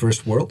as the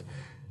first world.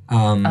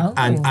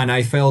 And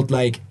I felt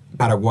like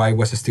Paraguay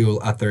was still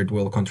a third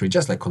world country,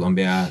 just like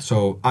Colombia.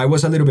 So I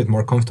was a little bit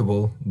more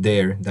comfortable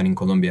there than in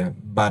Colombia.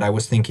 But I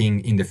was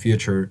thinking in the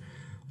future,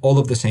 all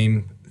of the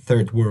same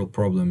third world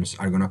problems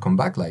are going to come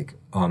back, like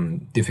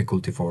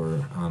difficulty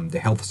for the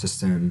health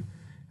system,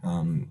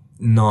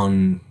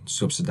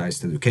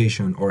 non-subsidized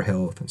education or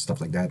health and stuff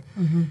like that.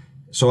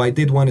 So I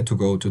did wanted to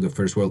go to the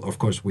first world. Of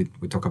course, we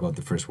talk about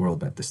the first world,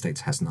 but the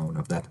States has none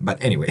of that.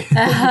 But anyway,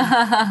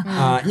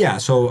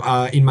 so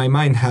in my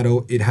mind,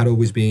 it had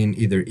always been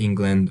either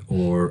England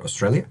or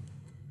Australia.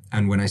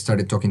 And when I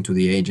started talking to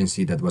the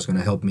agency that was going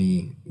to help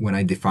me, when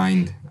I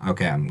defined,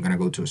 okay, I'm going to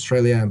go to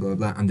Australia, blah,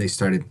 blah, and they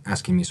started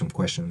asking me some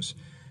questions.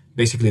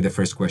 Basically, the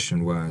first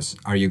question was,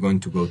 are you going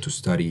to go to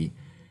study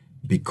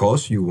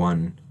because you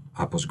want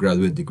a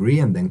postgraduate degree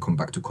and then come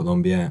back to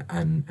Colombia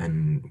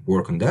and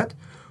work on that?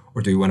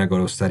 Or do you want to go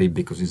to study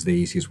because it's the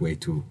easiest way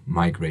to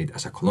migrate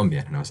as a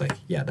Colombian? And I was like,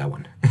 yeah, that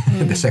one,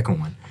 the second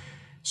one.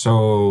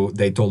 So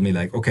they told me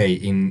like, okay,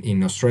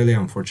 in Australia,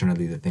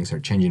 unfortunately, the things are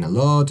changing a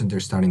lot, and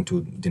they're starting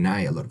to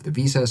deny a lot of the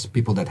visas.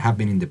 People that have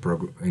been in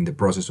the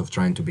process of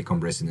trying to become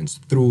residents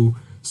through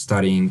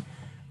studying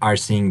are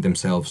seeing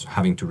themselves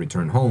having to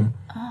return home.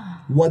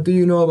 What do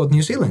you know about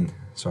New Zealand?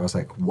 So I was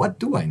like, what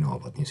do I know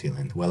about New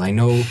Zealand? Well, I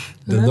know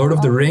the Lord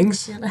of the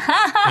Rings and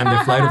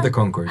the Flight of the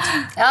Conchords.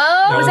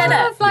 Oh, Was that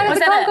it? Flight of Was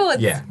the that it?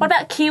 Conchords? Yeah. What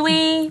about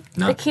kiwi?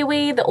 No. The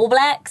kiwi, the All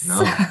Blacks?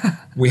 No.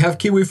 We have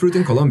kiwi fruit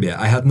in Colombia.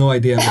 I had no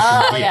idea.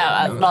 Oh,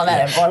 yeah, not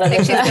that important.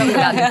 She's talking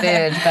about the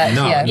bird, but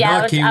No, yeah. Yeah,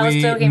 not I was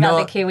kiwi. talking about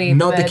not, the kiwi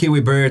Not the bird.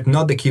 kiwi bird,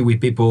 not the kiwi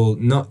people,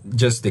 not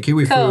just the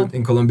kiwi Cool. fruit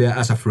in Colombia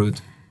as a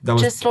fruit. That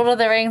was Just Lord of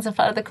the Rings and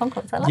Flight of the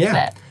Conchords. I love yeah.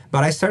 that.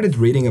 But I started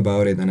reading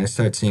about it and I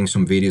started seeing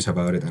some videos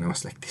about it, and I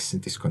was like,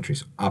 this country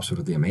is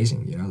absolutely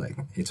amazing. You know, like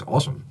it's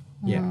awesome.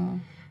 Yeah.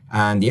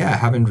 And yeah, I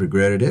haven't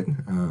regretted it.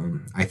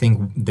 I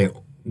think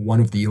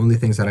one of the only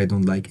things that I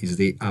don't like is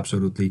the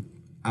absolutely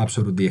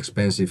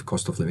expensive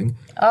cost of living.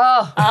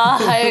 Oh,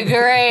 I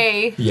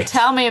agree. Yes.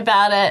 Tell me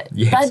about it.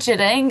 Yes.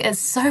 Budgeting is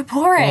so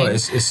boring. Oh,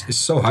 it's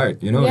so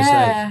hard, you know.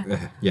 Yeah. It's like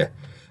yeah,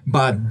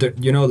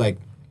 but you know, like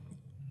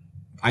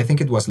I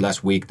think it was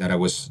last week that I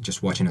was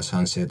just watching a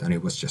sunset and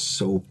it was just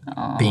so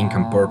pink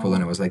and purple,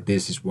 and I was like,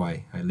 this is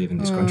why I live in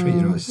this country.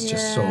 You know, it's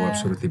just so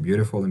absolutely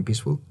beautiful and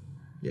peaceful.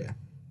 Yeah.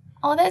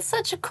 Oh, that's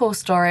such a cool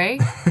story.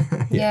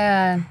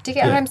 Yeah. Do you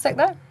get homesick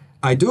though?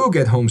 I do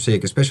get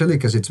homesick, especially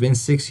because it's been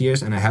 6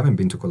 years and I haven't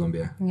been to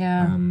Colombia.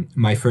 Yeah.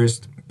 My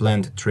first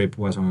planned trip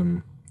was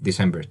on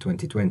December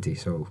 2020,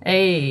 so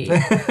Hey,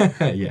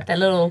 yeah. that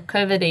little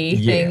COVID-y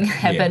thing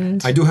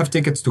happened. I do have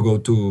tickets to go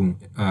to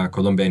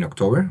Colombia in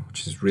October,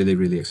 which is really,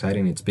 really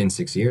exciting. It's been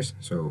 6 years,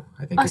 so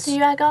I think it's... So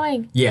you are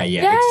going. Yeah,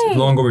 Yay. it's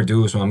long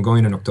overdue, so I'm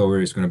going in October.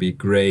 It's going to be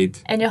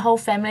great. And your whole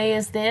family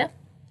is there?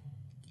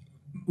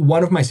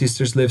 One of my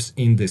sisters lives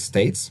in the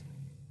States,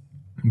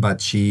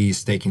 but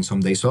she's taking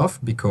some days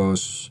off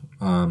because,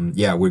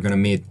 we're going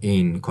to meet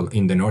in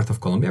the north of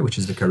Colombia, which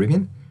is the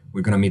Caribbean.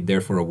 We're going to meet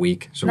there for a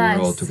week, so Nice.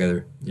 we're all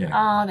together. Yeah.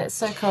 Oh, that's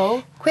so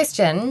cool.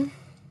 Question.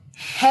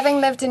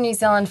 Having lived in New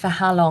Zealand for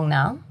how long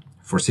now?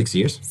 For 6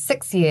 years.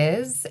 6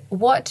 years.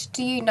 What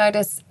do you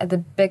notice are the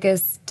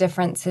biggest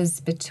differences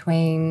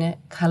between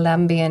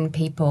Colombian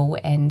people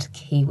and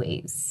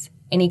Kiwis?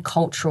 Any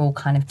cultural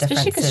kind of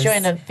differences? Especially because you're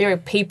in a very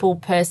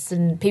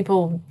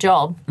people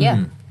job.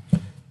 Yeah.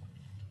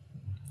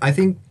 I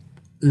think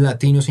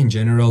Latinos in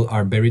general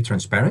are very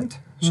transparent,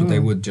 so they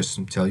would just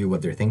tell you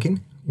what they're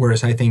thinking.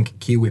 Whereas I think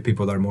Kiwi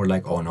people are more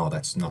like, oh no,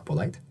 that's not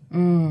polite.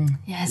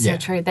 Yeah, so Yeah.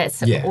 true.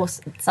 That's Yeah.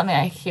 awesome. Something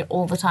I hear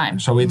all the time.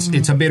 So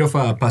it's a bit of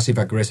a passive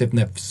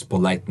aggressiveness,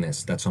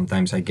 politeness that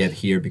sometimes I get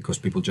here because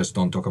people just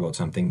don't talk about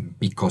something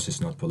because it's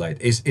not polite.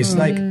 It's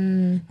like,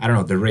 I don't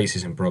know, the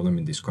racism problem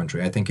in this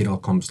country. I think it all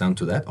comes down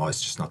to that. Oh,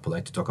 it's just not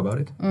polite to talk about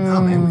it.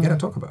 No, man, we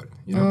gotta talk about it.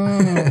 You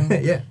know?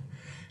 Yeah.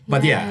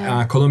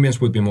 But Colombians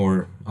would be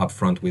more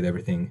upfront with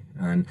everything,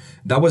 and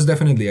that was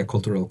definitely a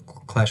cultural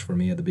clash for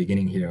me at the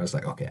beginning. Here, I was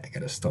like, okay, I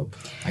gotta stop.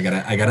 I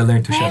gotta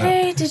learn to shut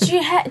up.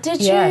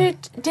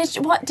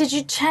 Did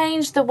you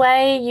change the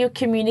way you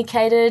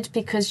communicated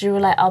because you were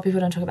like, oh, people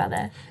don't talk about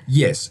that?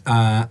 Yes,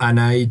 and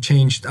I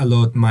changed a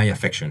lot my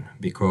affection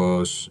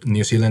because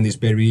New Zealand is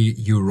very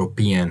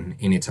European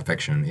in its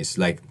affection. It's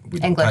like we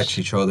don't touch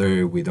each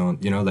other, we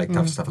don't,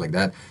 tough stuff like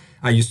that.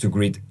 I used to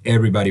greet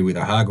everybody with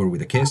a hug or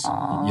with a kiss,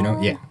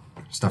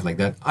 stuff like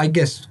that. I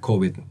guess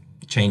COVID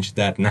changed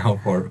that now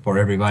for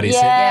everybody.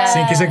 Yeah.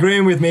 Sink is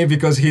agreeing with me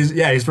because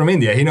he's from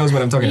India. He knows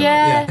what I'm talking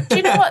about. Yeah. Do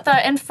you know what though?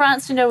 In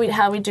France,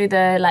 how we do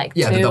the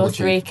two or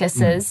three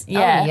kisses.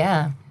 Yeah. Oh,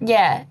 yeah.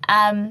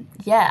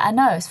 Yeah. I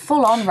know. It's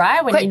full on,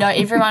 right? When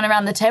everyone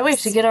around the table, we have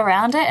to get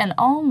around it and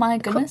oh my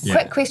goodness.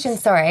 Quick question,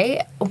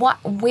 sorry.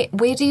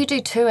 Where do you do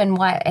 2 and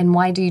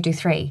why do you do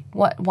 3?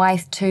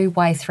 Why 2,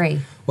 why 3?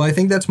 Well, I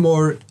think that's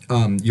more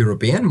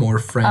European, more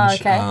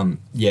French. Oh,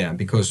 okay.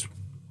 Because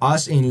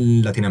us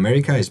in Latin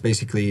America is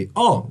basically,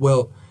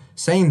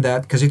 saying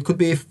that, because it could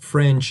be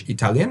French,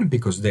 Italian,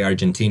 because the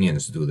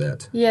Argentinians do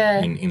that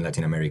in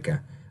Latin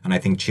America. And I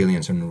think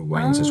Chileans and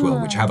Uruguayans as well,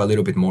 which have a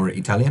little bit more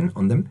Italian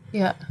on them.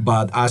 Yeah.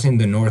 But us in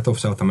the north of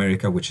South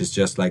America, which is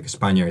just like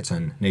Spaniards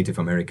and Native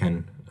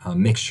American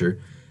mixture,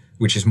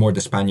 which is more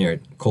the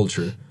Spaniard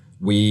culture,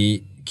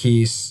 we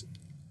kiss,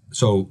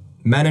 so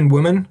man and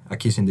woman, a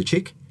kiss in the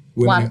cheek.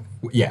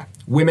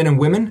 Women and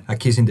women, a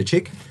kiss in the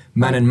cheek.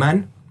 Man and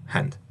man,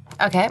 hand.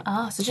 Okay.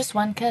 Oh, so just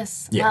one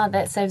kiss. Yeah. Wow,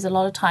 that saves a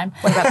lot of time.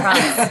 What about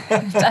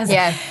France? It does.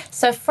 Yeah.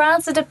 So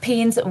France, it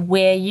depends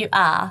where you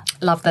are.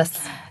 Love this.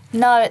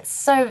 No, it's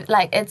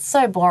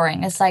so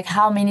boring. It's like,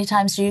 how many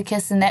times do you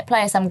kiss in that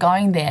place? I'm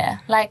going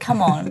there. Like,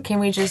 come on. Can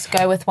we just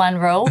go with one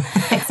rule?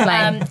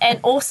 Explain. And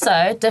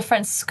also,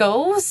 different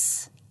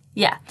schools.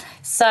 Yeah.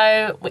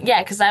 So,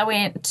 because I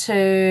went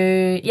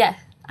to,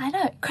 I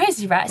know,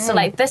 crazy, right? So,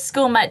 this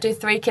school might do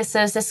 3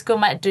 kisses, this school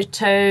might do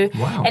 2.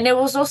 Wow. And it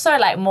was also,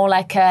 more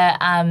like a,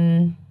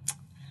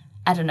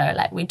 I don't know,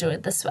 we do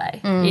it this way,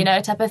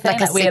 type of thing.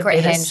 Like a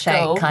secret handshake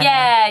school. kind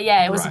of.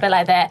 Yeah, it was a bit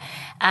like that.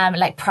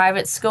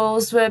 Private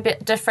schools were a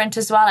bit different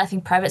as well. I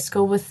think private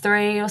school was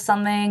 3 or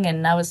something,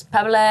 and I was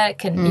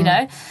public, and,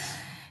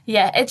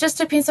 it just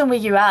depends on where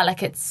you are.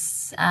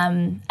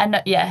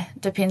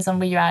 Depends on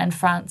where you are in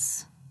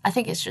France. I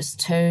think it's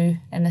just 2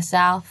 in the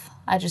south.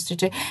 I just do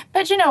 2.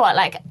 But you know what?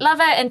 Love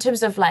it in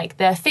terms of,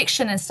 the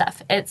affection and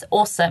stuff. It's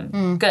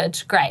awesome.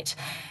 Good. Great.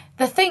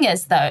 The thing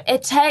is, though,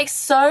 it takes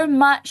so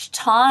much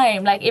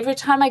time. Every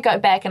time I go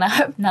back, and I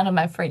hope none of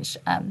my French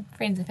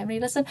friends and family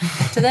listen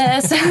to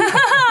this,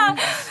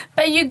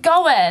 but you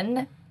go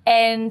in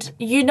and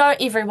you know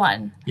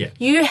everyone. Yeah.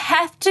 You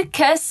have to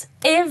kiss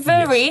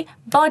everybody.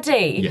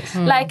 Yes.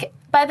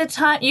 By the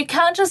time, you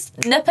can't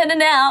just nip in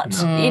and out,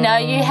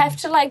 you have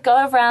to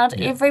go around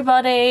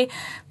everybody,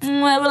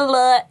 blah, blah,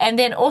 blah. And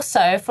then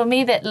also for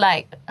me that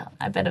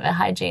a bit of a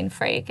hygiene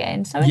freak,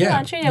 and so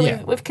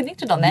we've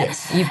connected on that.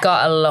 Yes. You've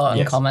got a lot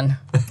in common.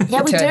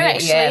 Yeah, we do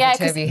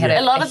actually. Because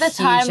a lot of the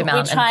time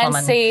we try and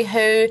see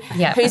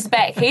whose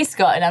back he's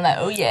got, and I'm like,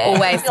 oh yeah,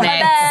 always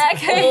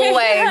next,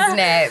 always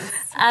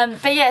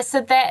next.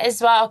 So that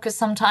as well, because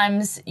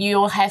sometimes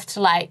you'll have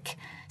to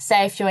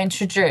say if you're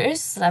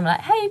introduced, I'm like,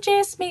 hey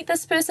Jess, meet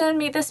this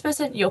person,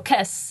 you'll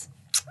kiss.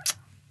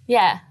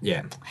 Yeah.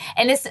 Yeah.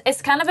 And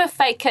it's kind of a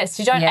fake kiss.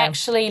 You don't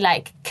actually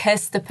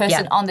kiss the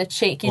person on the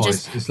cheek. You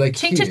just it's like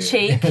cheek here. to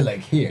cheek.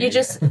 Like here. You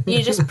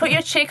just put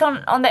your cheek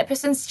on that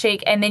person's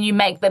cheek, and then you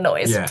make the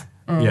noise. Yeah.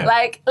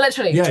 Yeah.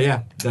 Literally.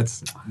 Yeah.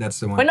 That's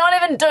the one. We're not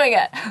even doing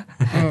it.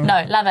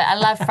 No, love it. I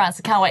love France.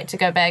 I can't wait to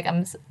go back.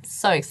 I'm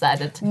so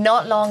excited.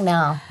 Not long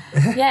now.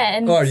 Yeah,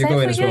 and are you same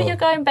going for as you. well? You're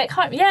going back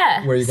home.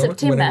 Yeah. Where are you going?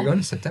 September. When are you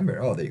going? September.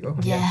 Oh, there you go.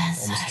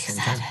 Yes, almost so the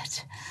same time.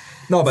 excited.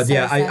 No, but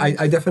So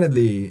I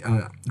definitely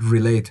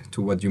relate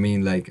to what you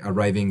mean,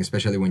 arriving,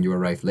 especially when you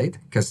arrive late.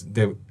 Because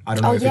I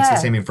don't know if it's the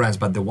same in France,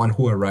 but the one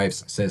who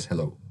arrives says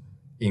hello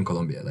in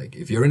Colombia.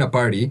 If you're in a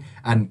party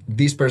and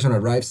this person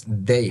arrives,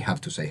 they have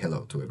to say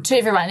hello to everyone. To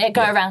everyone. Yeah,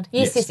 go around.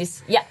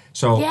 Yes. Yeah.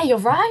 So, yeah, you're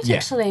right,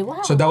 actually.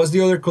 Wow. So that was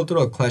the other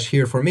cultural clash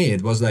here for me.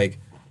 It was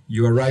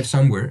you arrive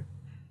somewhere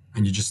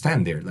and you just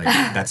stand there.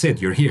 That's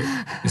it. You're here.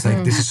 It's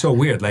this is so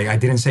weird. I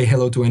didn't say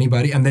hello to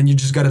anybody, and then you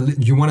just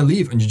you want to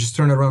leave, and you just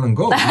turn around and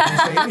go. You don't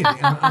say anything.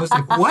 And I was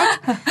like, what?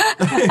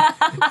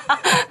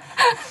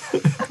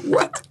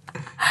 What?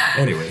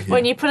 Anyway.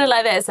 When you put it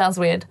like that, it sounds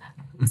weird.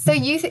 So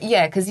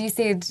because you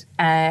said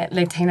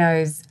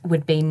Latinos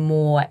would be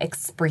more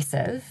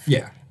expressive.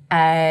 Yeah.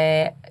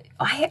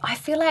 I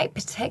feel like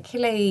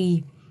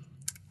particularly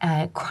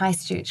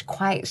Christchurch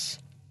quite...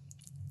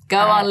 Go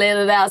on, let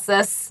it out,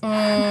 sis.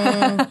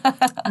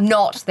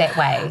 Not that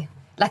way.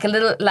 A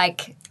little,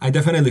 I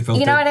definitely felt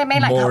you know what I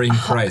mean? More in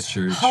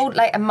Christchurch.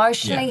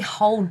 Emotionally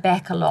hold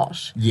back a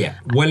lot. Yeah.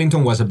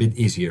 Wellington was a bit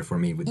easier for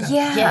me with that.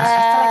 Yeah.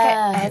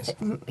 I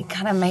feel like it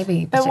kind of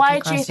maybe... But why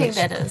do you think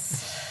that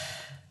is?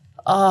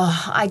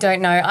 Oh, I don't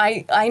know.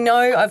 I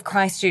know of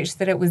Christchurch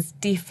that it was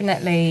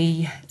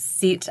definitely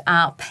set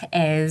up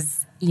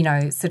as,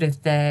 sort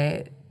of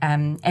the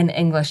an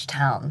English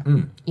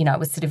town. You know, it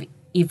was sort of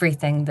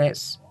everything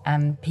that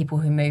people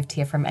who moved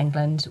here from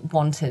England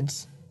wanted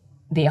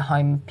their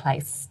home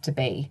place to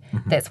be.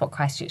 That's what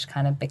Christchurch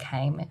kind of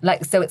became.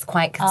 Like, so it's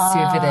quite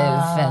conservative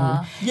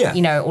and,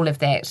 you know, all of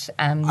that.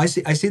 I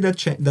see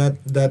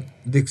that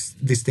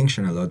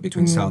distinction a lot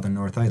between South and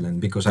North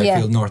Island, because I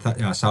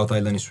feel South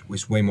Island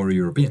is way more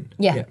European.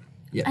 Yeah.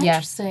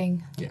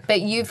 Interesting. Yeah.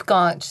 But you've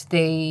got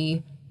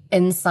the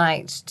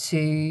insight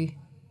to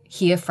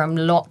hear from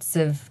lots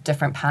of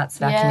different parts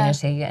of our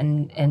community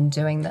in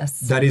doing this.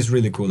 That is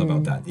really cool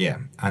about that,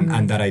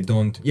 and that I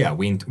don't.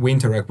 We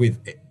interact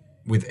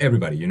with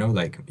everybody, you know,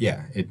 like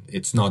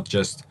it's not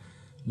just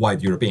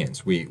white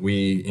Europeans.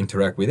 We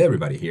interact with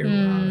everybody here.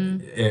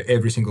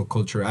 Every single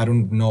culture. I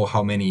don't know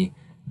how many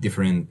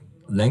different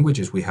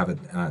languages we have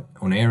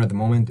on air at the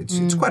moment.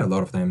 It's quite a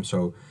lot of them.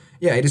 So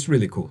it is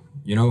really cool.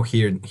 You know,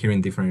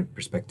 hearing different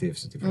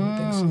perspectives, different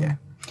things. Yeah,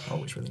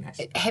 always really nice.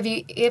 Have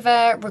you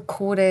ever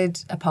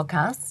recorded a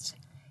podcast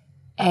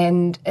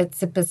and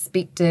it's a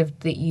perspective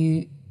that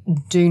you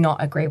do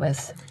not agree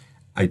with?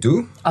 I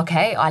do.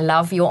 Okay, I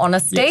love your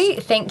honesty.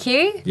 Yes. Thank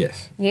you.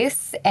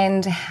 Yes,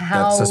 and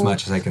how... That's as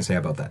much as I can say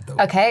about that, though.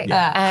 Okay, no,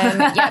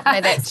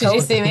 that's cool. Did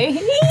you see me?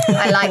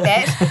 I like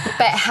that.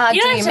 But how do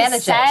you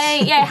manage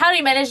it? Yeah, how do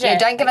you manage it? Yeah,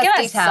 don't give us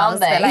details,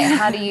 something. but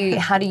like,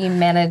 how do you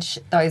manage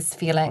those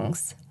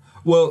feelings?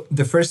 Well,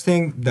 the first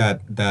thing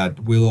that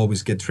will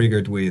always get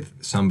triggered with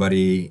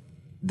somebody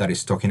that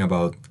is talking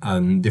about a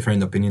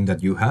different opinion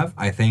that you have,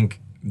 I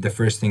think the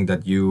first thing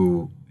that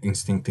you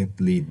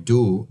instinctively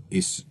do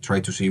is try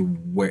to see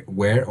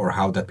where or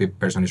how that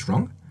person is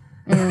wrong.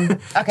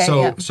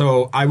 Okay.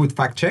 So I would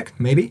fact check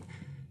maybe,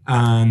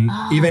 and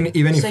even if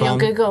you'll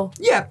Google.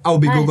 Yeah, I'll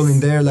be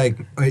Googling there. Like,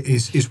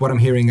 is what I'm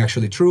hearing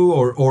actually true,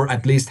 or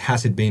at least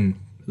has it been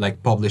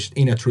like published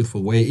in a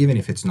truthful way, even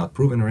if it's not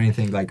proven or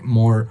anything. Like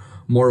more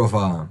of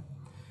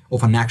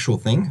an actual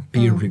thing,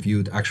 peer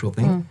reviewed actual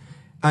thing.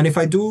 And if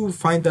I do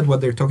find that what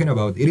they're talking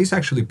about, it is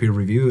actually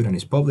peer-reviewed and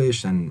is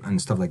published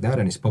and stuff like that,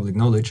 and it's public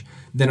knowledge,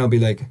 then I'll be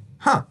like,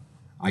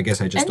 I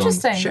guess I just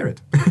don't share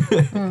it. That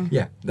point of view.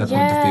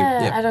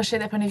 Yeah, I don't share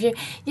that point of view.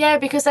 Yeah,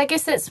 because I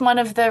guess that's one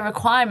of the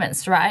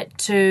requirements, right,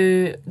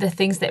 to the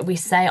things that we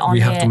say on we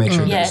here. have to make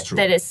sure that it's true.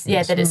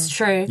 That it's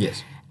true.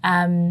 Yes.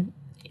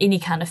 Any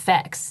kind of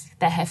facts,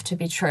 they have to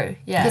be true.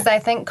 Yeah. Because I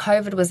think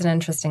COVID was an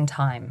interesting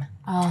time.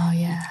 Oh,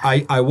 yeah.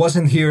 I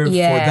wasn't here for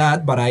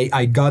that, but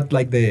I got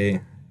like the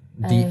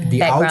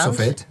outs of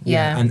it,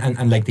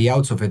 and like the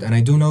outs of it, and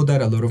I do know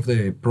that a lot of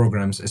the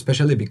programs,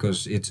 especially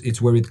because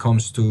it's where it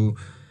comes to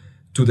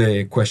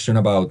the question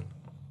about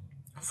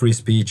free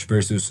speech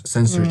versus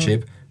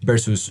censorship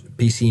versus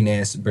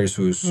PC-ness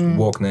versus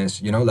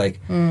wokeness, you know, like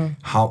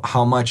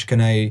how much can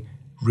I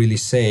really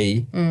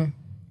say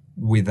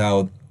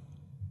without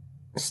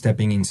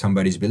stepping in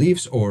somebody's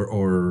beliefs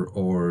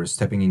or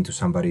stepping into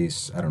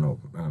somebody's, I don't know,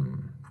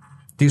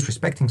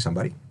 disrespecting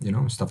somebody, you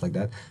know, stuff like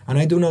that. And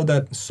I do know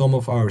that some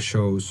of the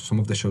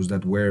shows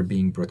that were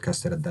being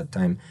broadcasted at that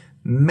time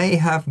may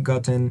have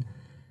gotten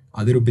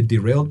a little bit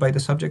derailed by the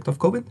subject of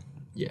COVID.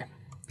 Yeah.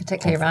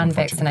 Particularly around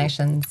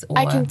vaccinations.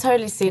 I can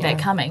totally see that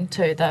coming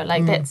too, though.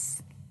 Like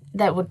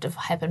that would have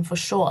happened for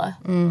sure.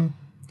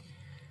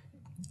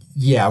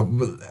 Yeah,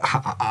 well,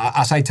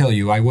 as I tell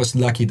you, I was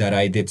lucky that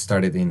I did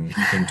start it in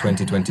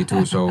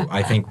 2022, so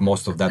I think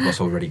most of that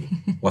was already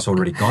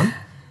gone.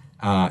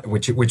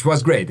 Which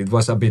was great. It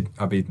was a bit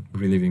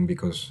relieving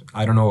because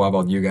I don't know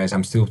about you guys.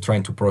 I'm still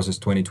trying to process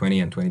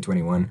 2020 and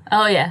 2021.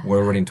 Oh yeah. We're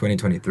already in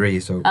 2023,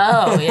 so.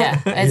 Oh yeah,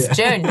 it's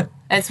June.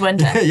 It's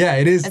winter. Yeah,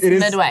 it is. It's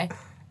midway.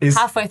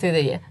 Halfway through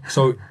the year.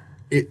 So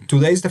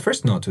today is the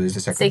first? No, today is the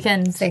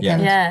second.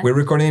 Second. Yeah. We're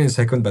recording in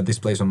second, but this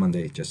plays on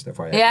Monday, just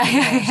FYI.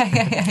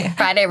 Yeah.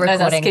 Friday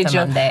recording for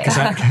Monday.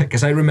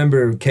 Because I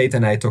remember Kate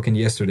and I talking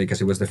yesterday because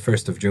it was the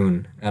 1st of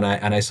June, and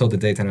I saw the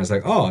date and I was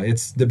like, oh,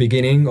 it's the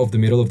beginning of the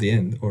middle of the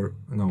end, or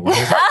no, what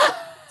is it?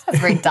 That's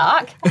very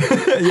dark.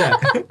 Yeah.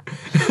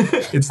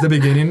 It's the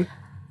beginning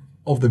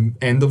of the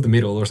end of the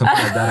middle or something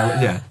like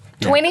that.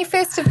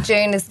 21st of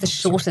June is the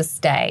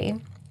shortest day.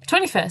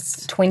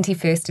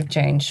 21st of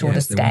June,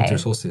 shortest the day. Winter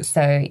solstice.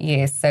 So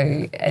is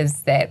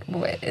that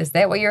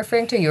what you're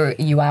referring to?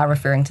 You are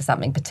referring to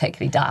something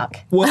particularly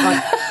dark. Well,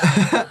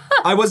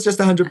 I was just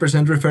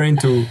 100% referring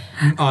to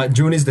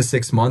June is the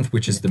 6th month,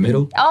 which is the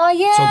middle. Oh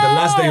yeah. So the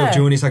last day of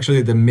June is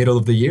actually the middle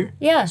of the year.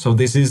 Yeah. So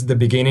this is the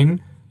beginning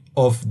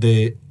of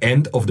the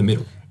end of the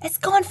middle. It's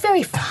gone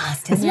very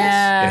fast, hasn't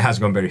it? It has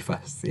gone very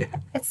fast, yeah.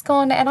 It's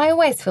gone, and I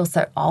always feel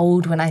so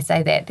old when I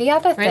say that. The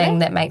other thing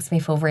that makes me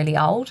feel really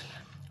old,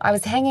 I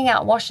was hanging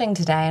out washing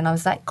today and I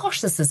was like,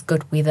 gosh, this is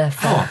good weather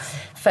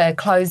for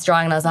clothes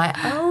drying. And I was like,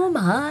 oh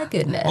my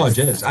goodness. Oh,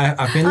 Jess,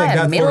 I've been like I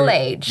that am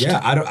middle-aged.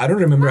 Yeah, I don't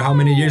remember how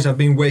many years I've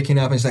been waking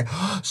up and it's like,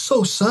 oh,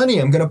 so sunny,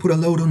 I'm going to put a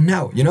load on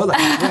now. You know, like,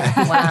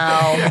 yeah.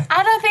 Wow.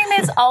 I don't think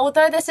that's old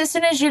though. That's as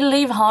soon as you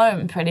leave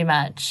home, pretty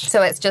much.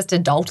 So it's just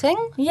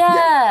adulting?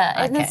 Yeah.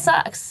 And Okay. it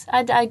sucks.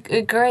 I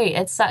agree.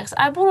 It sucks.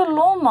 I bought a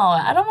lawnmower.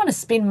 I don't want to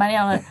spend money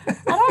on it. I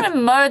don't want to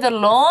mow the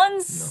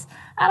lawns.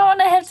 I don't want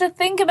to have to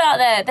think about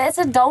that. That's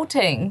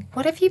adulting.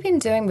 What have you been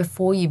doing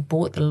before you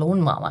bought the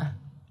lawnmower?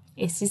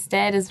 His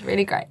dad is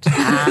really great.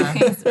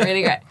 He's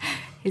really great.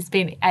 He's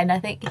been, and I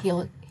think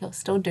he'll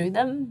still do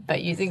them,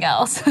 but using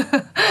ours,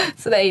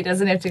 so that he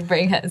doesn't have to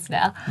bring his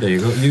now. There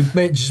you go. You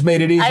just made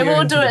it easier. I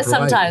will do it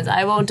sometimes.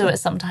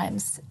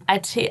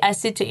 I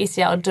said to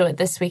Essie, I'll do it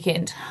this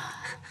weekend.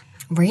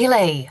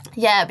 Really?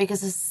 Yeah,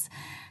 because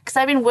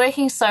I've been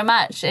working so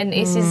much, and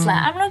Essie's like,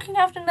 I'm looking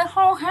after the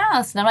whole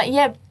house, and I'm like,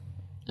 yeah,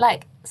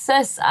 like,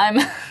 sis,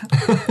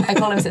 I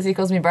call him sis, he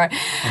calls me bro.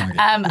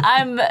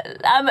 I'm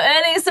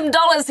earning some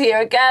dollars here,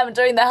 okay? I'm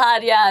doing the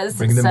hard yards.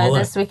 Bring them all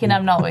this weekend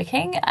I'm not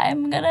working.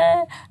 I'm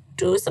gonna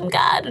do some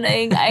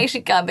gardening. I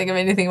actually can't think of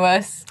anything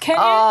worse. Can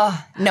you?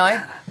 Oh, no,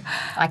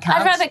 I can't.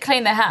 I'd rather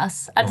clean the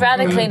house. I'd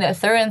rather clean it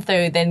through and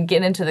through than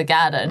get into the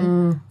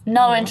garden.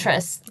 No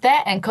interest.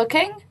 That and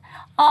cooking.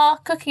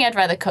 Cooking I'd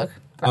rather cook.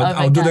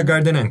 I'll do the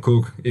garden and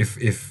cook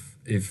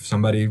if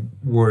somebody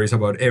worries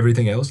about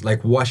everything else.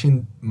 Like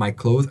washing my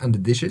clothes and the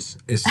dishes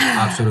is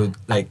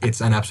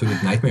it's an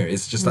absolute nightmare.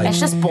 It's just like...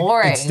 It's just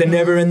boring. It's the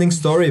never-ending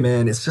story,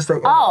 man. It's just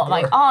like...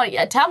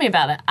 yeah, tell me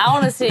about it. I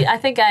want to see... I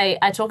think I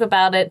talk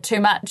about it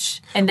too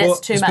much, and that's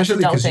too much adulting. Especially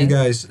because you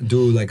guys do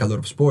like a lot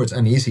of sports,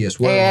 and Easy as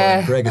well,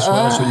 and Greg as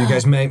well, so you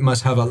guys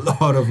must have a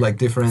lot of like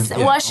different...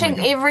 Washing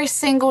every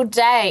single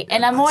day,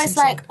 and I'm always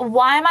like,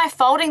 why am I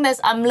folding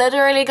this? I'm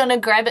literally going to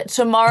grab it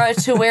tomorrow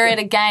to wear it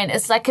again.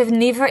 It's like a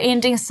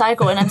never-ending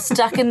cycle, and I'm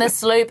stuck in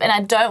this loop, and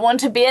I don't want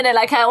to be in it.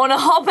 Like, I want to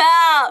hop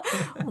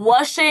out.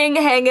 Washing,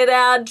 hang it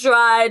out,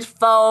 dried,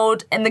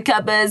 fold, in the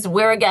cupboards,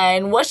 wear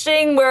again.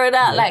 Washing, wear it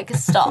out. Like,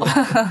 stop.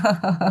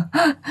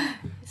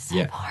 So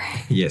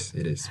boring. Yes,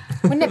 it is.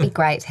 Wouldn't it be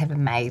great to have a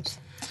maid?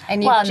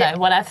 And no,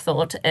 what I've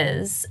thought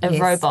is a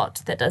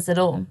robot that does it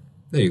all.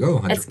 There you go.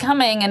 100%. It's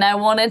coming, and I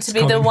want it to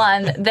be the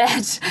one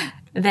that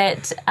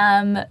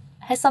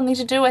has something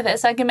to do with it,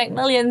 so I can make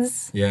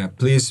millions. Yeah,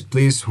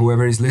 please,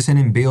 whoever is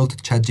listening,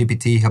 build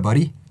ChatGPT a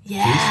buddy.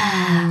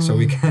 Yeah. Please, so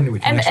we can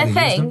and actually a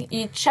thing, use them.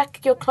 you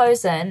chuck your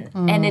clothes in,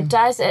 and it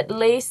does at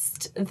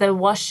least the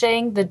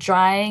washing, the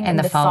drying, and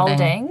the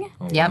folding.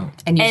 Oh, yep. Wow.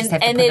 And you just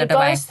have to put it away. And it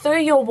goes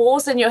through your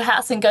walls in your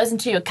house and goes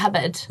into your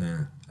cupboard.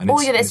 Yeah. And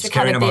your extra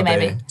cupboard there,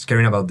 maybe. It's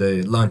caring about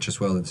the lunch as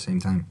well at the same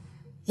time.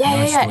 Yeah,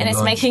 and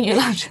it's making you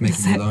lunch at the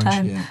same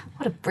time. Yeah.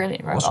 What a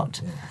brilliant robot.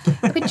 Awesome.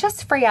 Yeah. It would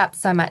just free up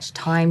so much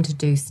time to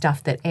do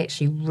stuff that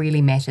actually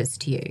really matters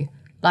to you,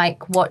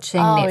 like watching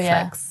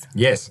Netflix.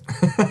 Yes.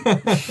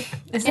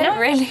 Is it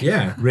really?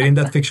 Yeah, reading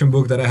that fiction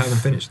book that I haven't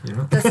finished, you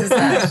know? This is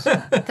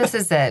it. This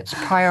is it.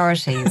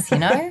 Priorities, you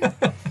know?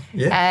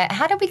 Yeah.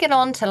 How did we get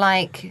on to,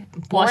 like,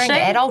 boring Washing?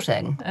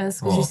 adulting? It's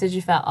because you said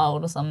you felt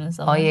old or something.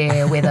 Oh,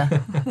 yeah, weather.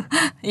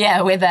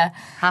 Yeah, weather.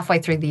 Halfway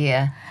through the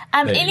year.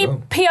 Any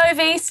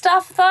POV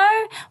stuff,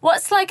 though?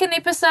 What's like an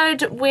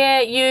episode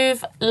where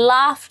you've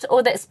laughed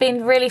or that's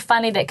been really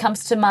funny that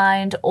comes to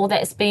mind, or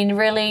that's been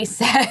really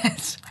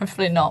sad?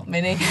 Hopefully not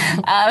many.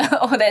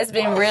 Or that's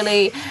been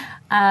really,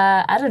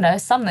 I don't know,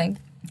 something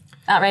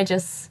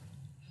outrageous.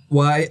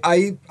 Well,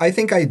 I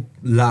think I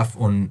laugh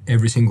on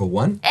every single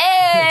one.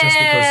 Hey! Just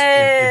because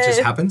it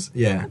just happens.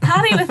 Yeah.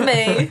 Party with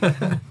me.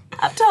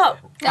 Up top.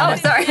 Oh,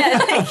 sorry.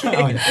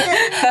 And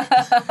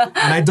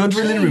I don't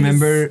really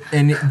remember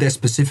the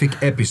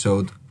specific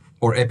episode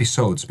or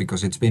episodes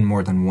because it's been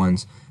more than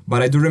once.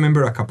 But I do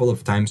remember a couple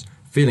of times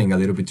feeling a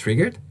little bit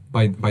triggered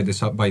by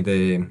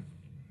the.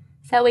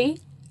 Shall we?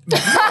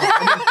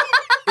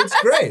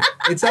 It's great.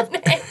 It's up.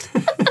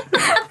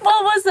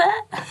 What was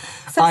that?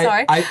 So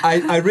sorry.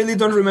 I really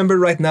don't remember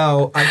right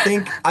now. I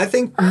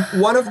think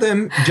one of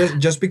them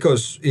just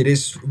because it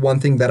is one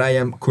thing that I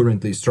am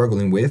currently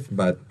struggling with,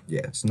 but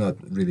yeah, it's not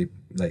really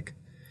like.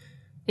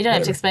 You don't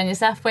have to explain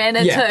yourself. We're in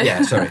it too.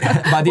 Yeah, sorry.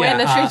 But We're in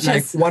the like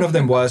trenches. one of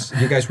them was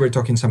you guys were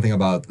talking something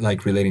about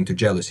like relating to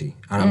jealousy,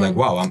 and I'm like,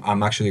 wow,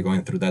 I'm actually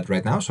going through that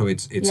right now, so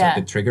it's a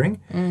bit triggering.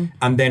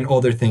 And then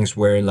other things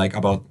were like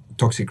about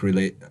toxic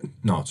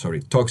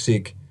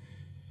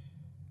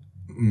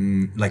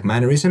like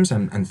mannerisms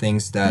and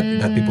things that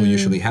people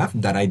usually have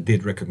that I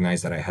did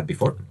recognize that I had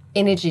before.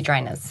 Energy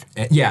drainers.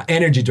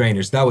 Energy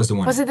drainers. That was the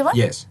one. Was it the one?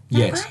 Yes.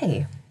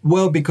 Why?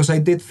 Well, because I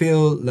did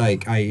feel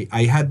like I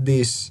had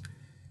this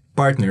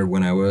partner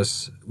when I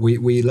was...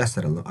 We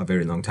lasted a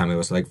very long time. It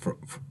was like for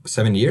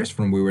 7 years,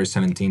 from we were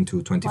 17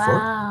 to 24.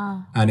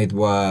 Wow. And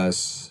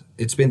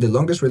it's been the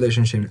longest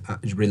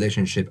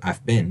relationship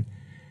I've been.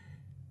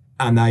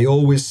 And I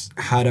always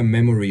had a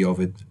memory of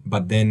it.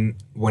 But then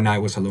when I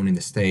was alone in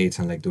the States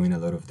and like doing a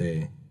lot of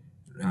the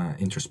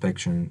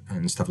introspection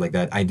and stuff like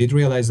that, I did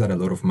realize that a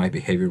lot of my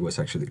behavior was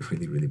actually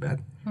really, really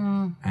bad.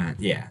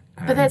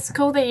 But that's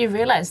cool that you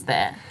realized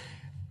that.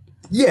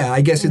 Yeah,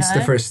 I guess it's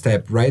the first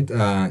step, right?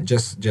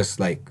 Just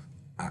like,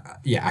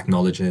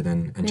 acknowledge it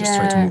and just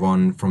try to move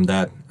on from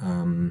that.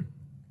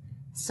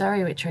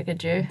 Sorry we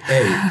triggered you.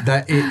 Hey,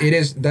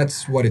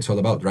 that's what it's all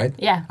about, right?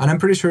 Yeah. And I'm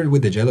pretty sure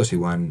with the jealousy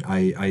one,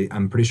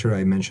 I'm pretty sure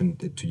I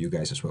mentioned it to you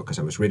guys as well, because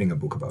I was reading a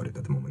book about it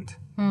at the moment.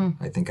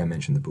 I think I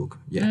mentioned the book.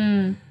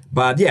 Yeah.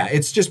 But yeah,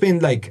 it's just been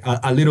like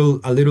a little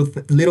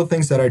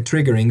things that are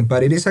triggering,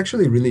 but it is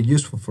actually really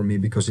useful for me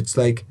because it's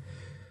like,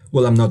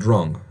 well, I'm not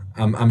wrong.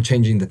 I'm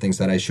changing the things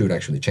that I should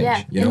actually change.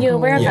 Yeah, you know? and you're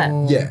aware of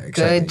it. Yeah,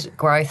 exactly. Good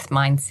growth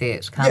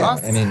mindset,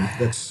 Carlos. Yeah, I mean,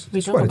 that's We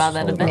that's talk what about it's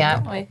that all a bit, Yeah.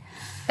 don't we?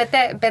 But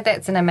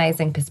that's an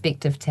amazing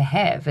perspective to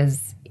have,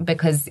 is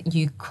because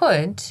you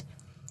could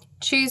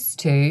choose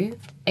to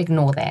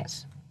ignore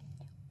that,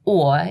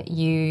 or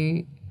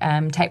you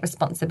take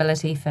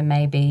responsibility for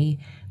maybe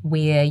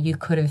where you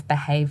could have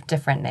behaved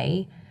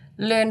differently,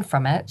 learn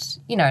from it,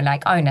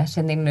 like own it,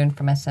 and then learn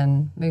from it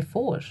and move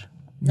forward.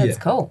 That's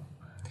cool.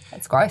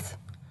 That's growth.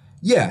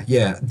 Yeah,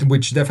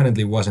 which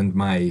definitely wasn't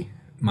my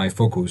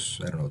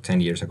focus. I don't know,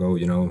 10 years ago.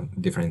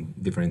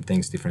 Different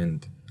things,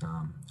 different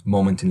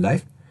moment in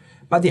life.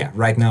 But yeah,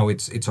 right now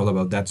it's all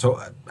about that. So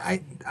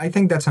I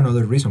think that's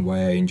another reason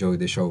why I enjoy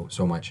the show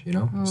so much.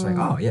 It's like,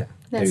 oh yeah,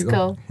 there That's you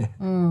go.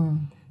 cool.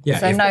 Yeah,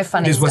 So if no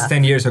funny this was stuff.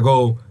 10 years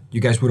ago, you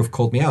guys would have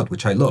called me out,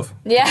 which I love.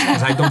 Yeah.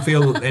 Because I don't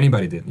feel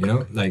anybody did,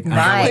 Like, and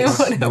Right.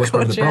 that was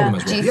part of the problem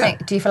as well.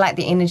 Do you feel like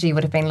the energy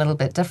would have been a little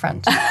bit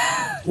different?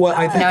 Well,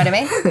 I You think know what I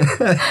mean?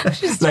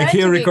 like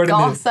here recording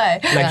goss, eh?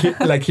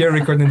 like here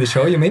recording the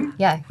show, you mean?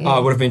 Yeah. Oh, I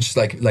would have been just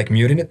like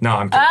muting it. No,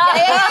 I'm kidding.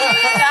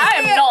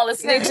 I'm not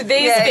listening to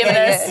these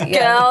feminist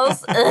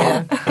girls.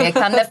 Here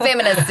come the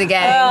feminists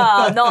again.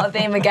 Oh, not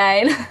them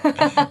again.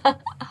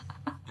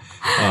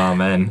 Oh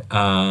man.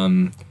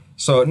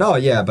 So no,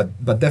 yeah,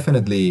 but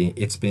definitely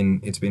it's been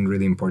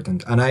really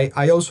important, and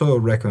I also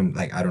reckon,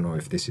 like, I don't know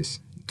if this is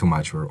too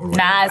much or whatever.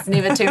 Nah, it's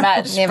never too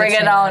much. Never Bring too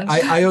it on.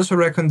 I also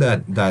reckon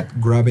that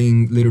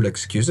grabbing little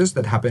excuses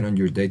that happen on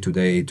your day to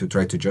day to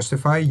try to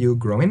justify you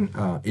growing,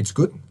 it's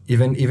good,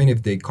 even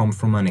if they come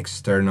from an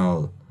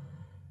external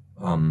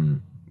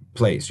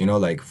place.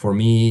 Like for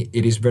me,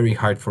 it is very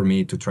hard for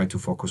me to try to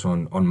focus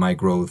on my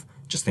growth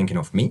just thinking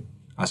of me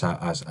as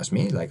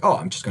me. Like, oh,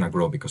 I'm just gonna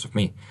grow because of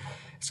me.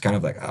 It's kind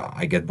of like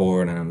I get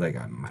bored and I'm like,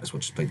 I might as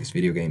well just play this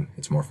video game.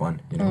 It's more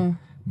fun,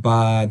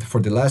 But for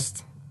the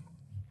last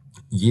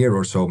year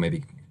or so,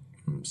 maybe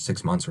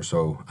 6 months or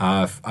so,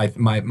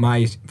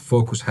 my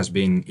focus has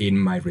been in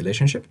my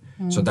relationship.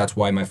 So that's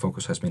why my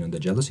focus has been on the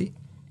jealousy,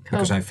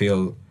 because I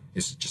feel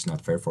it's just not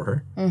fair for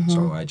her.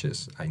 So I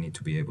need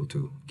to be able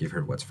to give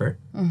her what's fair,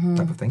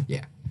 type of thing.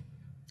 Yeah.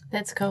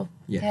 That's cool.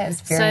 Yeah,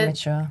 it's very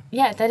mature.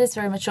 Yeah, that is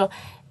very mature.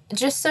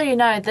 Just so you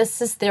know,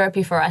 this is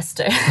therapy for us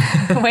too.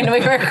 When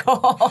we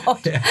record,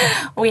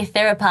 we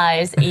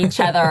therapize each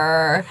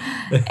other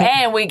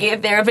and we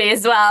get therapy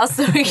as well.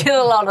 So we get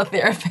a lot of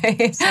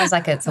therapy. Sounds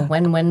like it's a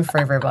win-win for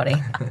everybody.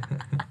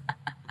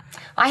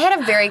 I had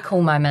a very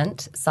cool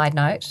moment, side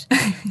note,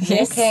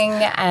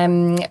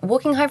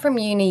 walking home from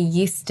uni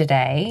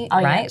yesterday,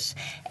 right?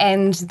 Yeah.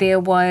 And there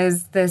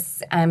was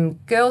this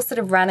girl sort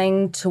of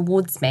running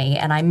towards me,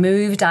 and I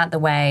moved out the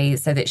way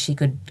so that she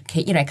could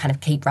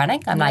keep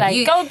running. I'm like,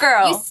 you go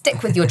girl. You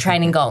stick with your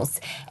training goals.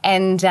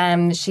 And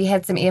she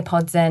had some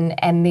AirPods in,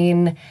 and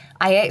then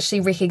I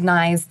actually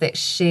recognised that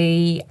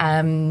she, I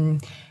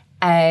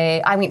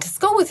went to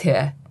school with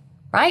her,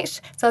 right?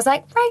 So I was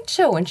like,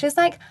 Rachel, and she was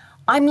like,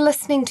 I'm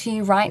listening to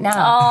you right now.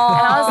 Aww.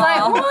 And I was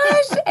like,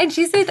 what? And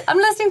she said, I'm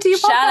listening to your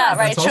podcast. Shout out,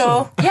 Rachel.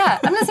 Awesome. Yeah,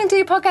 I'm listening to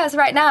your podcast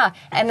right now.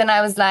 And then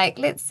I was like,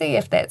 let's see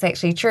if that's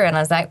actually true. And I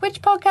was like,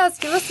 which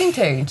podcast are you listening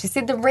to? And she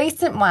said, the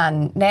recent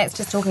one, Nat's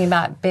just talking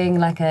about being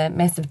like a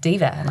massive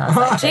diva. And I was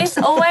like, Jess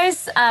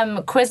always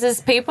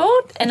quizzes people,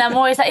 and I'm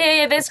always like,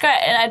 yeah, that's great.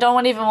 And I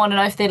don't even want to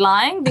know if they're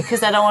lying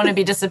because I don't want to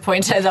be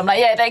disappointed. I'm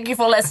like, yeah, thank you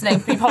for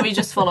listening. You probably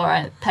just follow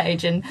our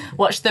page and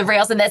watch the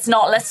reels, and that's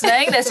not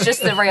listening. That's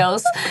just the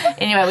reels.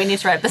 Anyway, we need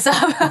to wrap this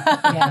up.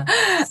 yeah.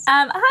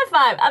 High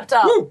five up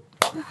top. Woo.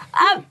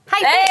 Up.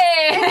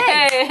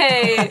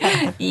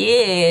 Hey.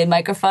 Yeah,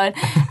 microphone.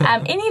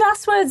 Any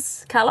last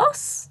words,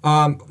 Carlos?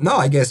 No,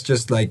 I guess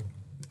just like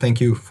thank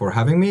you for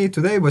having me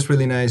today. It was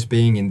really nice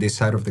being in this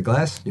side of the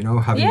glass,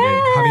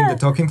 having the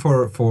talking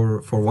for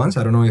once.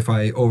 I don't know if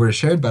I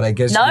overshared, but I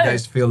guess you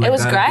guys feel like it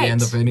was that great. at the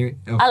end of any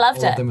of I loved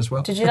all it. of them as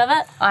well. Did you love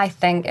it? I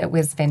think it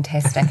was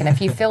fantastic. And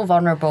if you feel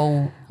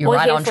vulnerable, you're We're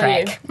right here on for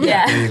track. you.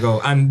 Yeah. There you go.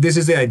 And this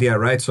is the idea,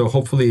 right? So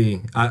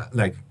hopefully,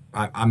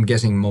 I'm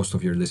guessing most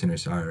of your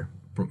listeners are.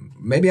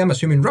 Maybe I'm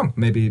assuming wrong.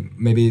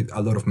 Maybe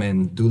a lot of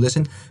men do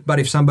listen. But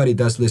if somebody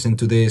does listen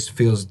to this,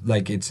 feels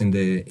like it's in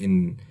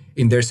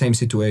their same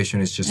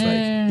situation, it's just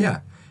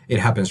like, it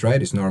happens,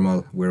 right? It's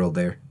normal. We're all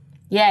there.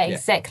 Yeah,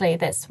 exactly.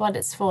 That's what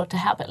it's for, to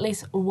help at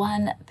least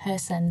one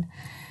person.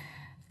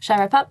 Shall I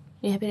wrap up?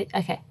 You happy?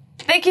 Okay.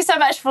 Thank you so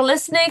much for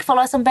listening.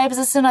 Follow us on Babes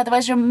Listen,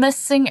 otherwise you're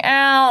missing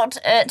out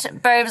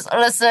at Babes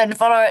Listen.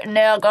 Follow it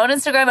now. Go on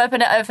Instagram,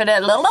 open it.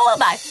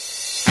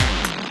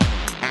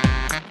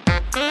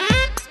 Bye.